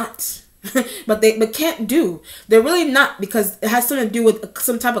really not. but can't do. They're really not, because it has something to do with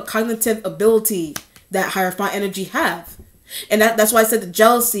some type of cognitive ability that Hierophant energy have. And that's why I said the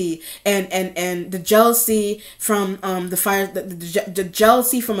jealousy and the jealousy from the fire, the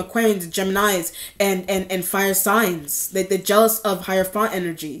jealousy from Aquarians, Geminis, and fire signs. They're jealous of Hierophant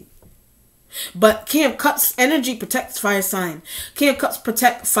energy. But King of Cups energy protects fire sign. King of Cups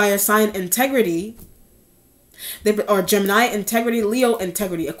protect fire sign integrity. Or Gemini integrity, Leo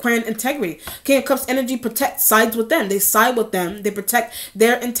integrity, Aquarian integrity. King of Cups energy protects, sides with them. They side with them. They protect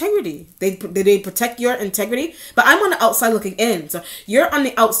their integrity. They protect your integrity. But I'm on the outside looking in. So you're on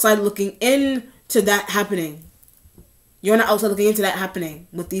the outside looking in to that happening. You're on the outside looking into that happening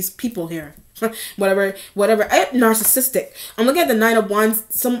with these people here. whatever. Narcissistic. I'm looking at the 9 of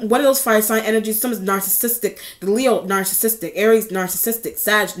Wands. One of those fire sign energies. Some is narcissistic. The Leo narcissistic. Aries narcissistic.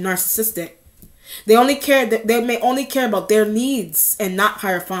 Sag narcissistic. They may only care about their needs and not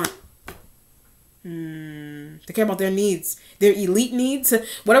Hierophant. They care about their needs, their elite needs,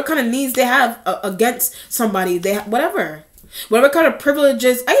 whatever kind of needs they have against somebody. Whatever kind of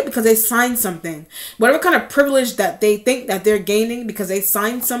privileges, because they signed something. Whatever kind of privilege that they think that they're gaining because they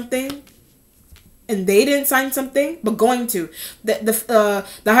signed something. And they didn't sign something, but going to. The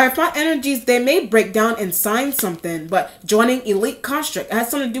Hierophant energies, they may break down and sign something, but joining elite construct. It has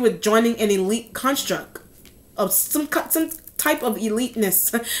something to do with joining an elite construct of some type of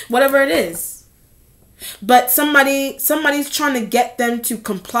eliteness, whatever it is. But somebody's trying to get them to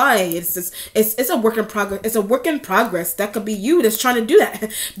comply. It's a work in progress. It's a work in progress. That could be you that's trying to do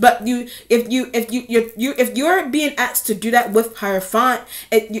that. But if you're being asked to do that with Hierophant,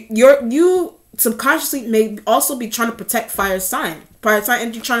 you subconsciously may also be trying to protect fire sign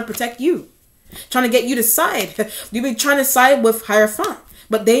energy, trying to protect you, trying to get you to side. You be trying to side with Hierophant,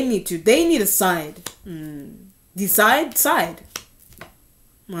 but they need a side. Decide, side.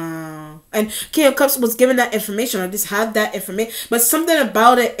 Wow. And King of Cups was given that information. I just have that information, but something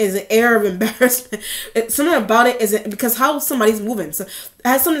about it is an air of embarrassment. Something about it is because how somebody's moving. So it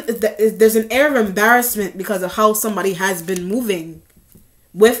has something. There's an air of embarrassment because of how somebody has been moving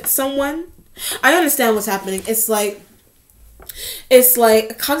with someone. I understand what's happening. It's like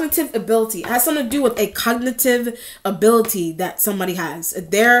a cognitive ability. It has something to do with a cognitive ability that somebody has.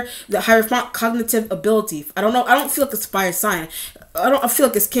 The Hierophant cognitive ability. I don't know. I don't feel like it's fire sign. I feel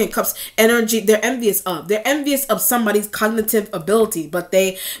like it's King of Cups energy. They're envious of somebody's cognitive ability, but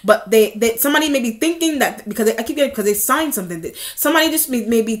somebody may be thinking that because they signed something. Somebody just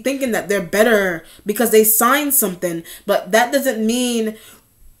may be thinking that they're better because they signed something, but that doesn't mean.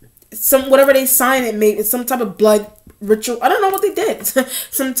 Whatever they sign, it's some type of blood ritual. I don't know what they did.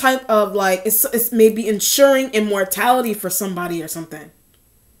 Some type of it's maybe ensuring immortality for somebody or something.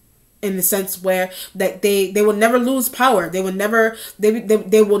 In the sense where that they will never lose power. They will never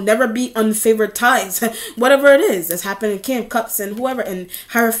be unfavoritized. Whatever it is that's happening in King of Cups and whoever and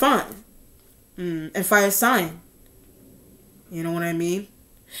Hierophant and fire sign. You know what I mean?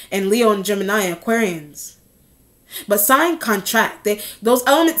 And Leo and Gemini and Aquarians. But sign contract. Those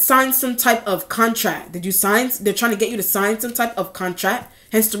elements sign some type of contract. Did you sign? They're trying to get you to sign some type of contract.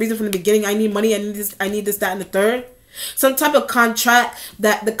 Hence the reason from the beginning, I need money, I need this, that, and the third. Some type of contract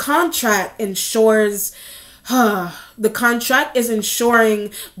that the contract ensures. The contract is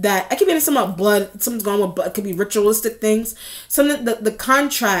ensuring that I keep getting something about blood. Something's going on with blood. It could be ritualistic things. Something the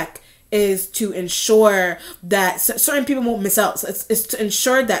contract is to ensure that certain people won't miss out. So it's to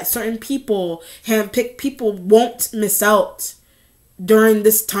ensure that certain people, handpicked people, won't miss out during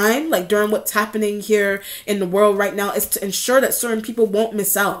this time, like during what's happening here in the world right now. It's to ensure that certain people won't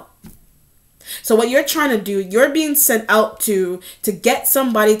miss out. So what you're trying to do, you're being sent out to get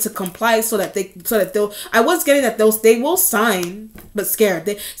somebody to comply so that they'll. I was getting that they will sign, but scared.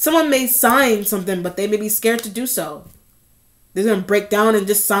 Someone may sign something, but they may be scared to do so. They're going to break down and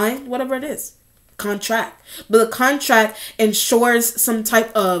just sign whatever it is. Contract. But the contract ensures some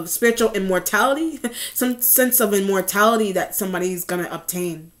type of spiritual immortality. Some sense of immortality that somebody's going to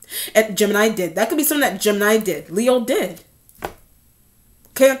obtain. And Gemini did. That could be something that Gemini did. Leo did.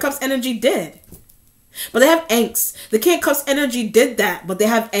 King of Cups energy did. But they have angst. The King of Cups energy did that. But they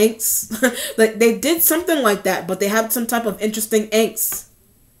have angst. Like they did something like that. But they have some type of interesting angst.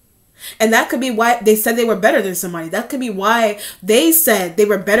 And that could be why they said they were better than somebody. That could be why they said they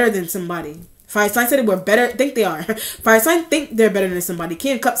were better than somebody. Fire sign said they were better, think they are. Fire sign think they're better than somebody.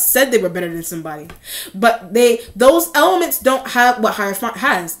 King of Cups said they were better than somebody. But those elements don't have what Hierophant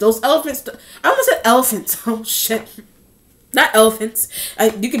has. Those elephants, I almost said elephants. Oh shit. Not elephants.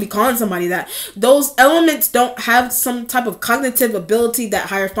 You could be calling somebody that. Those elements don't have some type of cognitive ability that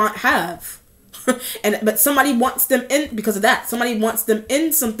Hierophant have. But somebody wants them in because of that. Somebody wants them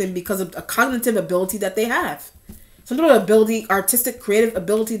in something because of a cognitive ability that they have. Some type of ability, artistic, creative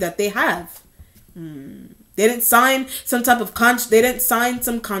ability that they have. They didn't sign some type of they didn't sign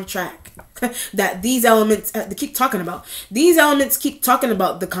some contract that these elements they keep talking about. These elements keep talking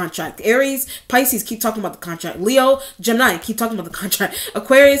about the contract. Aries, Pisces keep talking about the contract. Leo, Gemini keep talking about the contract.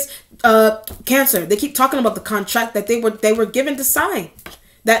 Aquarius, Cancer, they keep talking about the contract that they were given to sign.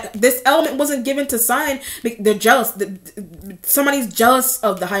 That this element wasn't given to sign. They're jealous. Somebody's jealous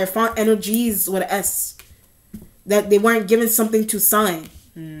of the Hierophant energies with an S. That they weren't given something to sign.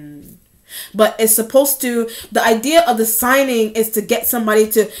 But it's supposed to, the idea of the signing is to get somebody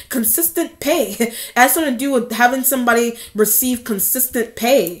to consistent pay. It has something to do with having somebody receive consistent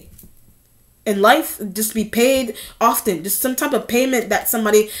pay in life. Just be paid often. Just some type of payment that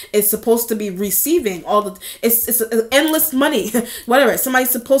somebody is supposed to be receiving. It's endless money. Whatever.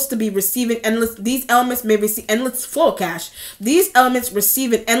 Somebody's supposed to be receiving endless. These elements may receive endless flow of cash. These elements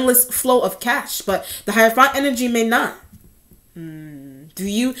receive an endless flow of cash. But the Hierophant energy may not.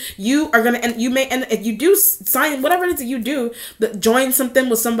 You are gonna, and you may end, if you do sign whatever it is that you do, but join something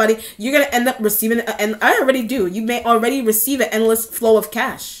with somebody, you're gonna end up receiving, and I already do. You may already receive an endless flow of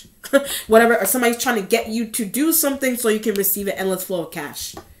cash, whatever, or somebody's trying to get you to do something so you can receive an endless flow of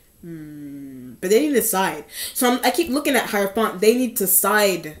cash. But they need to side. So I keep looking at Hierophant. They need to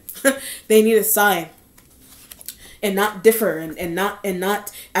side. They need to side. And not differ and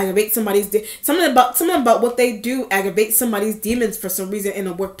not aggravate somebody's something about what they do aggravate somebody's demons for some reason in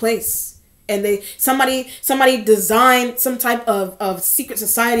a workplace. And somebody designed some type of secret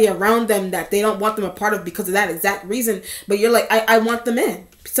society around them that they don't want them a part of because of that exact reason. But you're like, I want them in.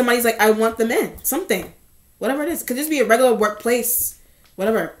 Somebody's like, I want them in. Something. Whatever it is. It could just be a regular workplace.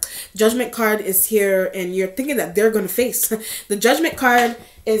 Whatever. Judgment card is here and you're thinking that they're gonna face. The Judgment card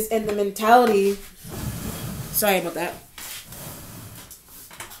is in the mentality. Sorry about that.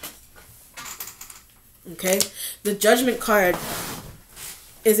 Okay. The Judgment card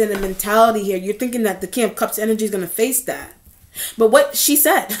is in the mentality here. You're thinking that the King of Cups energy is going to face that. But what she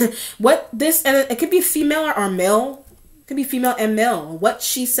said, what this, and it could be female or male. It could be female and male. What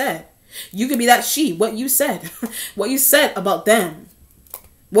she said. You could be that she. What you said. What you said about them.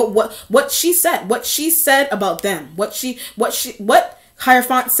 What she said. What she said about them. What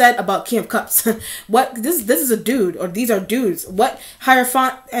Hierophant said about King of Cups. This is a dude, or these are dudes. What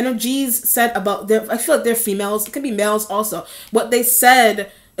Hierophant energies said about I feel like they're females. It could be males also. What they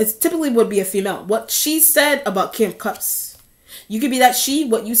said, it typically would be a female. What she said about King of Cups. You could be that she,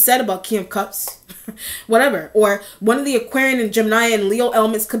 what you said about King of Cups. Whatever. Or one of the Aquarian and Gemini and Leo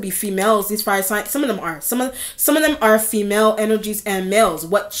elements could be females. These fire signs, some of them are. Some of them are female energies and males.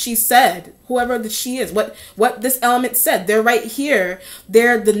 What she said, whoever the she is, what this element said. They're right here.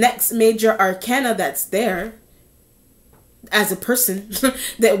 They're the next major arcana that's there as a person.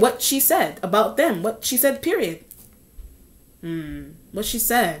 That what she said about them. What she said, period. What she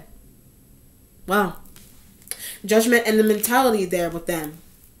said. Wow. Judgment and the mentality there with them.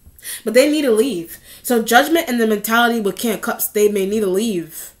 But they need to leave. So Judgment and the mentality with King of Cups, they may need to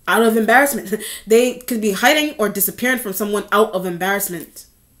leave out of embarrassment. They could be hiding or disappearing from someone out of embarrassment.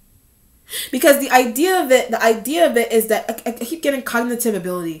 Because the idea of it is that I keep getting cognitive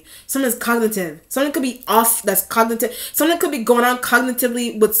ability. Something's cognitive. Something could be off that's cognitive. Something could be going on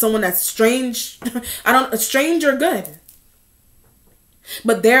cognitively with someone that's strange. Strange or good.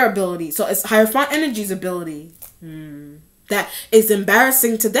 But their ability. So it's Hierophant energy's ability. That is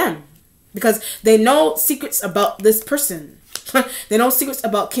embarrassing to them. Because they know secrets about this person. They know secrets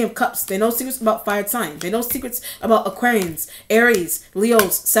about King of Cups. They know secrets about fire sign. They know secrets about Aquarians, Aries,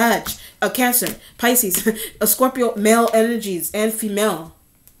 Leos, Sag, Cancer, Pisces, Scorpio, male energies and female.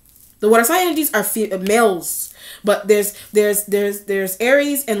 The water sign energies are males. But there's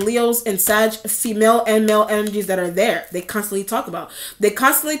Aries and Leos and Sag, female and male energies that are there. They constantly talk about. They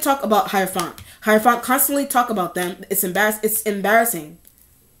constantly talk about Hierophant. Hierophant constantly talk about them. It's embarrassing.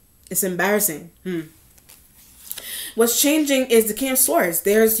 It's embarrassing. What's changing is the King of Swords.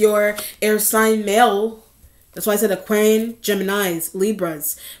 There's your air sign male. That's why I said Aquarian, Geminis,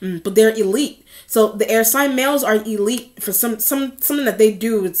 Libras. But they're elite. So the air sign males are elite for something that they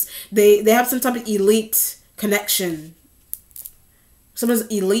do. They have some type of elite connection. Something's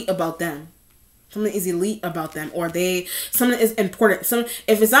elite about them. Something is elite about them, or something is important.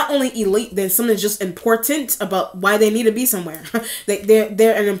 If it's not only elite, then something is just important about why they need to be somewhere.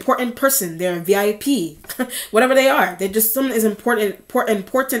 They're an important person. They're a VIP, whatever they are. They're just something is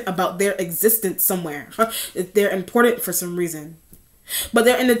important about their existence somewhere. They're important for some reason. But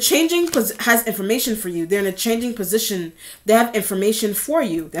they're in a changing has information for you. They're in a changing position. They have information for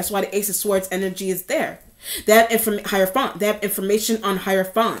you. That's why the Ace of Swords energy is there. They have Hierophant. They have information on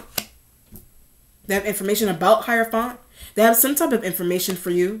Hierophant. They have information about Hierophant. They have some type of information for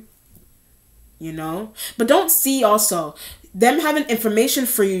you. You know? But don't see also. Them having information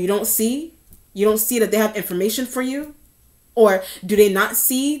for you, you don't see? You don't see that they have information for you? Or do they not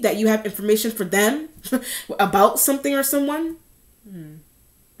see that you have information for them about something or someone?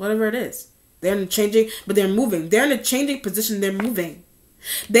 Whatever it is. They're in changing, but they're moving. They're in a changing position. They're moving.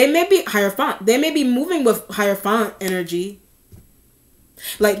 They may be Hierophant. They may be moving with Hierophant energy.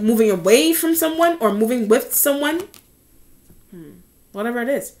 Like moving away from someone or moving with someone. Whatever it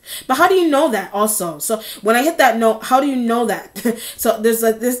is. But how do you know that also? So when I hit that note, how do you know that? So there's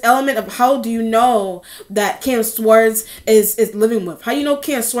like this element of how do you know that King of Swords is living with? How you know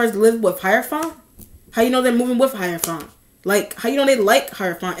King of Swords live with Hierophant? How you know they're moving with Hierophant? Like, how you know they like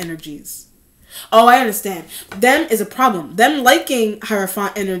Hierophant energies? Oh, I understand. Them is a problem. Them liking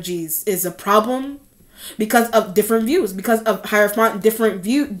Hierophant energies is a problem because of different views. Because of Hierophant differing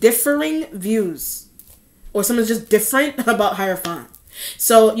views. Or something's just different about Hierophant.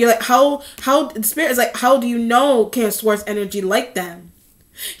 So you're like, how the spirit is like, how do you know King of Swords energy like them?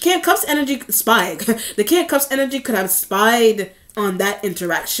 King of Cups energy spied. The King of Cups energy could have spied on that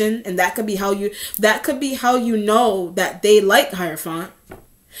interaction, and that could be how you know that they like Hierophant,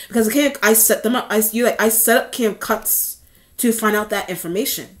 because I set them up. I set up King of Cups to find out that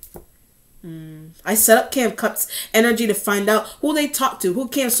information. I set up King of Cups energy to find out who they talk to, who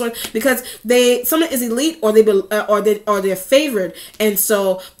King of Swords, because someone is elite or they're favored, and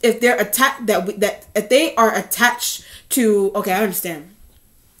so if they're if they are attached to, okay, I understand.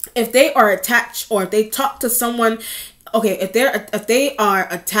 If they are attached or if they talk to someone. Okay, if they are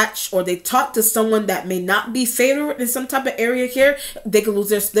attached or they talk to someone that may not be favored in some type of area here, they could lose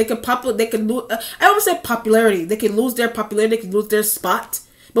their I don't want to say popularity. They could lose their popularity, they could lose their spot.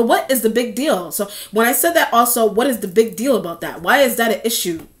 But what is the big deal? So when I said that also, what is the big deal about that? Why is that an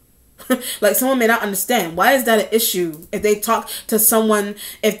issue? Like someone may not understand. Why is that an issue? If they talk to someone,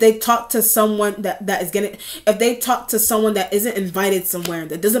 if they talk to someone if they talk to someone that isn't invited somewhere,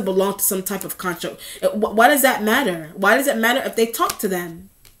 that doesn't belong to some type of construct, why does that matter? Why does it matter if they talk to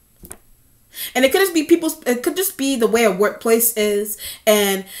them? And it could just be it could just be the way a workplace is,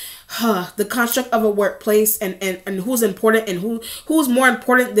 and the construct of a workplace, and who's important, and who's more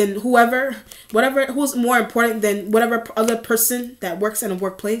important than who's more important than whatever other person that works in a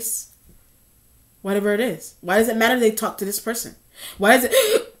workplace. Whatever it is. Why does it matter they talk to this person? Why does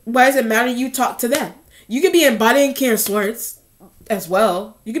it matter you talk to them? You could be embodying King of Swords as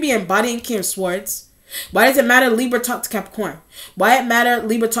well. You could be embodying King of Swords. Why does it matter Libra talk to Capricorn? Why it matter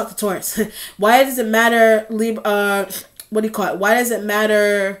Libra talk to Taurus? Why does it matter Libra what do you call it? Why does it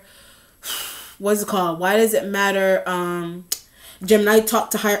matter what's it called? Why does it matter Gemini talk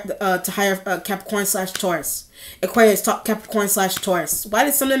to higher Capricorn / Taurus? Aquarius talk Capricorn / Taurus. Why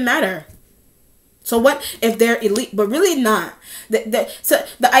does something matter? So what if they're elite, but really not? So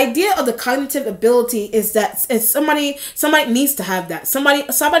the idea of the cognitive ability is that if somebody needs to have that.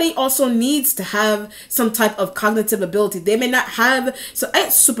 Somebody also needs to have some type of cognitive ability. They may not have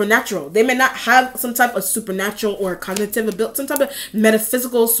it's supernatural. They may not have some type of supernatural or cognitive ability, some type of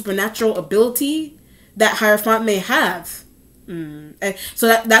metaphysical supernatural ability that Hierophant may have. And so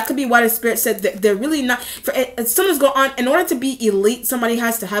that could be why the spirit said that they're really not. Something's going on. In order to be elite, somebody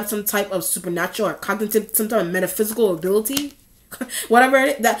has to have some type of supernatural or cognitive, some type of metaphysical ability. Whatever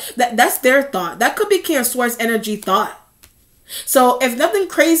it is, that's their thought. That could be King of Swords energy thought. So if nothing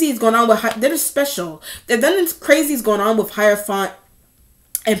crazy is going on with they're special. If nothing crazy is going on with Hierophant,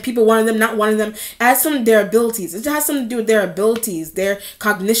 and people wanting them, not wanting them, it has some of their abilities. It has something to do with their abilities, their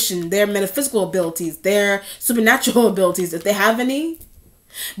cognition, their metaphysical abilities, their supernatural abilities, if they have any.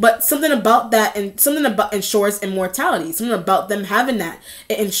 But something about that, and something about ensures immortality. Something about them having that,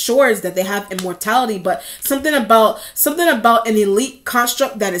 it ensures that they have immortality. But something about an elite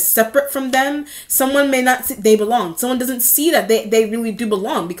construct that is separate from them. Someone may not see they belong. Someone doesn't see that they really do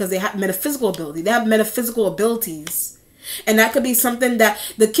belong because they have metaphysical ability. They have metaphysical abilities. And that could be something that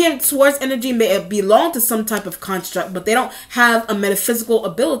the King of Swords energy may belong to some type of construct, but they don't have a metaphysical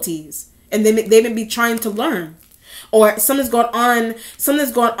abilities, and they may be trying to learn, or something's going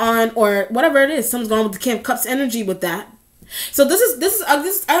on, or whatever it is, something's going on with the King of Cups energy with that. So this is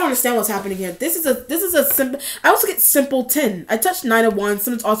I don't understand what's happening here. This is a simple. I also get simpleton. I touched 9 of Wands.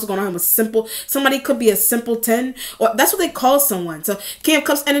 Something's also going on with simple. Somebody could be a simpleton, or that's what they call someone. So King of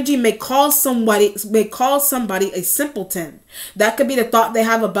Cups energy may call somebody a simpleton. That could be the thought they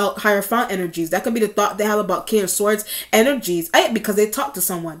have about Hierophant energies. That could be the thought they have about King of Swords energies. Because they talk to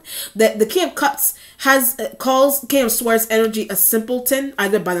someone. The King of Cups calls King of Swords energy a simpleton,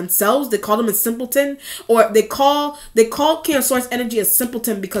 either by themselves, they call them a simpleton, or they call King of Swords energy a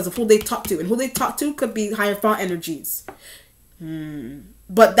simpleton because of who they talk to, and who they talk to could be Hierophant energies.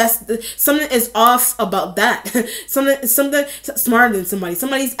 But something is off about that. something smarter than somebody.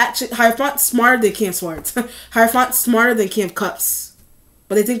 Somebody's actually Hierophant smarter than King of Swords. Hierophant smarter than King of Cups,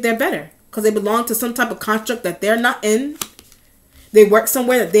 but they think they're better because they belong to some type of construct that they're not in. They work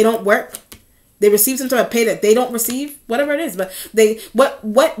somewhere that they don't work. They receive some type of pay that they don't receive, whatever it is. But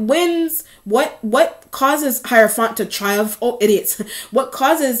what causes Hierophant to triumph? Oh, idiots! What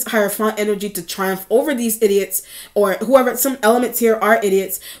causes Hierophant energy to triumph over these idiots, or whoever? Some elements here are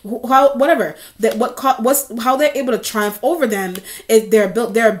idiots. Whatever. How they're able to triumph over them is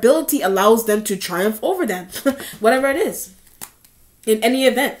their ability allows them to triumph over them, whatever it is. In any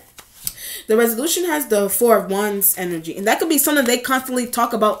event. The resolution has the 4 of Wands energy, and that could be something they constantly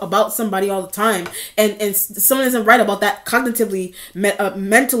talk about somebody all the time, and someone isn't right about that cognitively,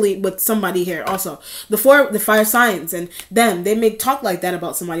 mentally with somebody here. Also, the fire signs and them, they may talk like that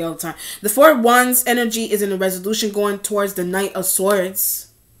about somebody all the time. The 4 of Wands energy is in the resolution going towards the Knight of Swords.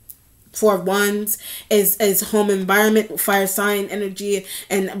 4 of Wands is home environment, fire sign energy,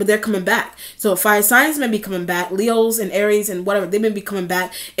 but they're coming back. So fire signs may be coming back. Leos and Aries and whatever, they may be coming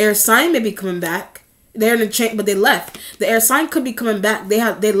back. Air sign may be coming back. They're in the chain, but they left. The air sign could be coming back.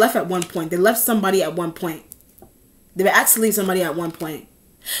 They left at one point. They left somebody at one point. They were asked to leave somebody at one point,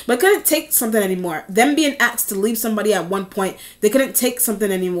 but couldn't take something anymore. Them being asked to leave somebody at one point, they couldn't take something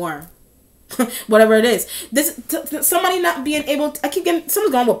anymore. Whatever it is, somebody not being able to, I keep getting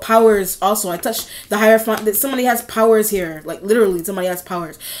someone's going with powers. Also, I touched the Hierophant that somebody has powers here, like literally somebody has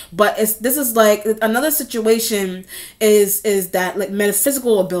powers. But this is like another situation is that like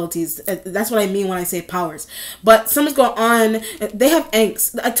metaphysical abilities. That's what I mean when I say powers. But someone's going on. They have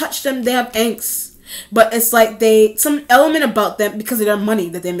angst. I touched them. They have angst. But it's like some element about them because of their money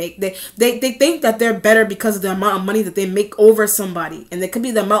that they make. They think that they're better because of the amount of money that they make over somebody. And it could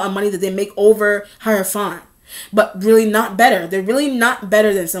be the amount of money that they make over Hierophant. But really not better. They're really not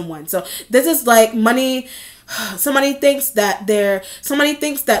better than someone. So this is like money. Somebody thinks that the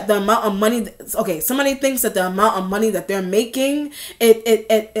amount of money, somebody thinks that the amount of money that they're making,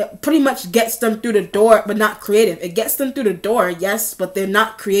 it pretty much gets them through the door, but not creative. It gets them through the door, yes, but they're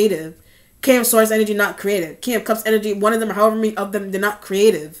not creative. King of Swords energy, not creative. King of Cups energy, one of them, however many of them, they're not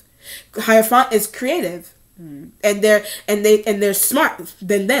creative. Hierophant is creative, and they're smart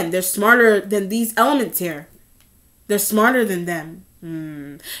than them. They're smarter than these elements here. They're smarter than them.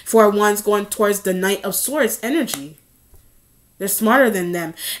 4 of Wands going towards the Knight of Swords energy. They're smarter than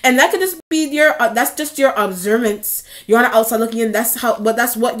them, and that could just be your. That's just your observance. You're on the outside looking in. That's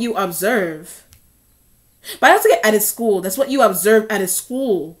what you observe. But I also get at a school. That's what you observe at a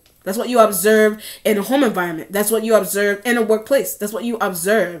school. That's what you observe in a home environment. That's what you observe in a workplace. That's what you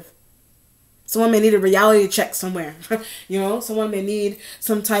observe. Someone may need a reality check somewhere. Someone may need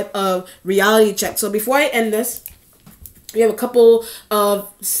some type of reality check. So before I end this, we have a couple of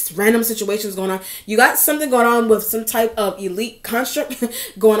random situations going on. You got something going on with some type of elite construct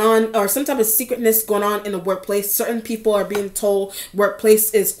going on, or some type of secretness going on in the workplace. Certain people are being told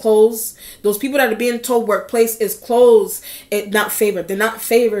workplace is closed. Those people that are being told workplace is closed, not favored. They're not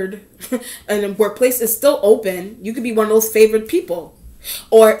favored, and the workplace is still open. You could be one of those favored people.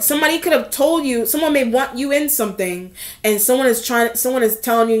 Or somebody could have told you, someone may want you in something, and someone is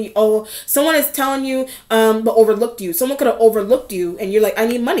telling you, but overlooked you. Someone could have overlooked you, and you're like, I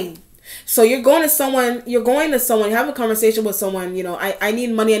need money. So you're going to someone, you have a conversation with someone, I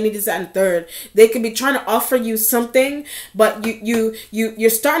need money, I need this, that, and third. They could be trying to offer you something, but you're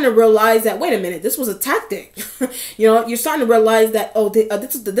starting to realize that, wait a minute, this was a tactic. You're starting to realize that,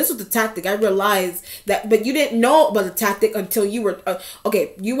 this was the tactic. I realized that, but you didn't know about the tactic until you were,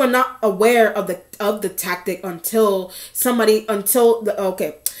 you were not aware of the tactic until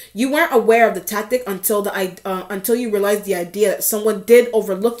you weren't aware of the tactic until you realized the idea that someone did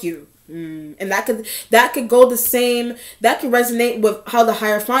overlook you. And that could go the same. That could resonate with how the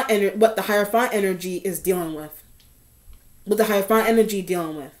Hierophant what the Hierophant energy is dealing with. What the Hierophant energy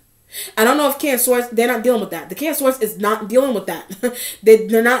dealing with. I don't know if King of Swords, they're not dealing with that. The King of Swords is not dealing with that.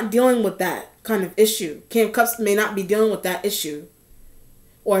 They're not dealing with that kind of issue. King of Cups may not be dealing with that issue.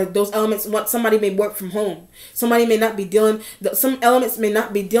 or those elements want, somebody may work from home. Somebody may not be dealing, some elements may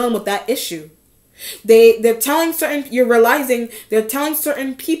not be dealing with that issue. They're telling certain, you're realizing they're telling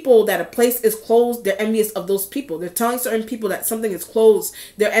certain people that a place is closed. They're envious of those people. They're telling certain people that something is closed.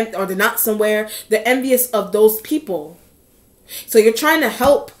 Or they're not somewhere. They're envious of those people. So you're trying to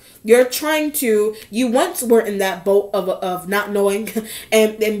help. You're trying to, you once were in that boat of not knowing,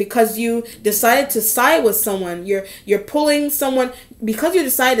 and because you decided to side with someone, you're pulling someone, because you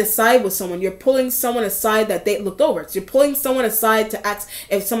decided to side with someone, you're pulling someone aside that they looked over. So you're pulling someone aside to ask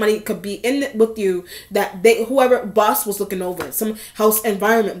if somebody could be in it with you, that whoever boss was looking over, some house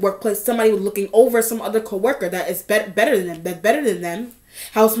environment, workplace, somebody was looking over some other coworker that is better than them, that's better than them,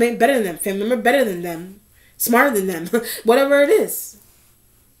 housemate better than them, family member better than them, smarter than them, whatever it is.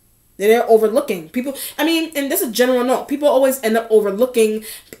 They're overlooking people. I mean, and this is general note. People always end up overlooking.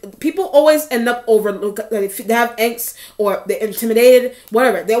 People always end up overlooking. They have angst or they're intimidated,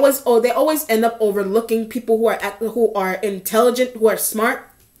 whatever. They always end up overlooking people who are intelligent, who are smart.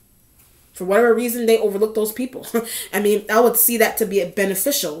 For whatever reason, they overlook those people. I mean, I would see that to be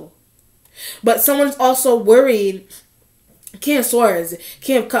beneficial. But someone's also worried. King of Swords,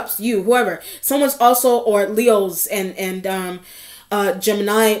 King of Cups, you, whoever. Someone's also, or Leos and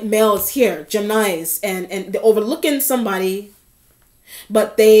Gemini males here, Geminis, and they're overlooking somebody,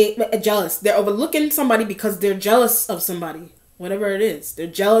 but they're jealous. They're overlooking somebody because they're jealous of somebody, whatever it is. They're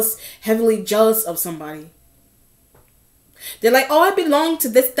jealous, heavily jealous of somebody. They're like, oh, I belong to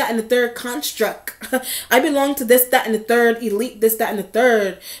this, that, and the third construct. I belong to this, that, and the third elite, this, that, and the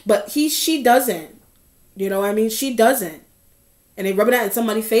third. But she doesn't. You know what I mean? She doesn't. And they rubbing that in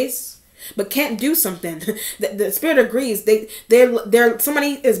somebody's face, but can't do something. The spirit agrees. They're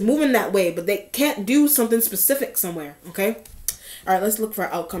somebody is moving that way, but they can't do something specific somewhere. Okay. All right. Let's look for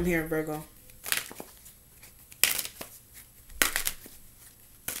our outcome here, Virgo.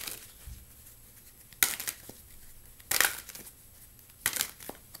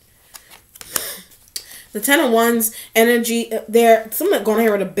 The Ten of Wands energy, there's something going on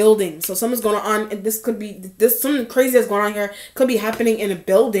here with a building. So something's going on, and this could be, something crazy that's going on here. Could be happening in a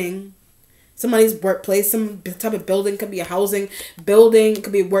building. Somebody's workplace, some type of building. Could be a housing building,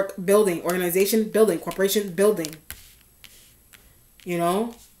 could be a work building, organization building, corporation building. You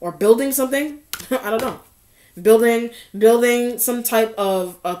know? Or building something. I don't know. Building some type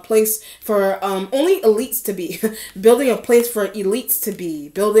of a place for only elites to be. Building a place for elites to be.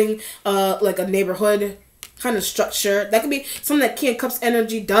 Building like a neighborhood kind of structure. That could be something that King of Cups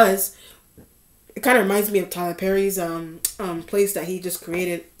energy does. It kind of reminds me of Tyler Perry's place that he just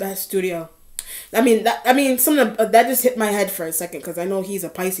created, that studio. I mean something that just hit my head for a second because I know he's a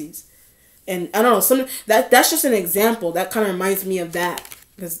Pisces. And I don't know, that's just an example. That kind of reminds me of that.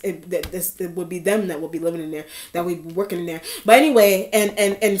 Because it would be them that would be living in there, that would be working in there. But anyway,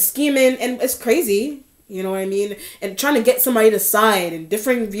 and scheming, and it's crazy, you know what I mean? And trying to get somebody to side, and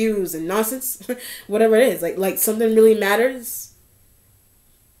differing views, and nonsense, whatever it is. Like something really matters.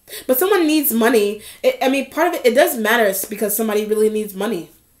 But someone needs money. I mean, part of it does matter because somebody really needs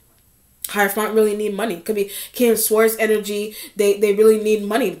money. Hierophant really need money. Could be King of Swords energy. They really need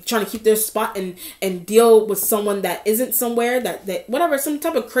money. Trying to keep their spot and deal with someone that isn't somewhere. That whatever. Some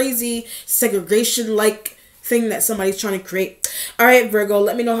type of crazy segregation like thing that somebody's trying to create. Alright, Virgo.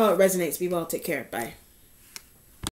 Let me know how it resonates. Be well. Take care. Bye.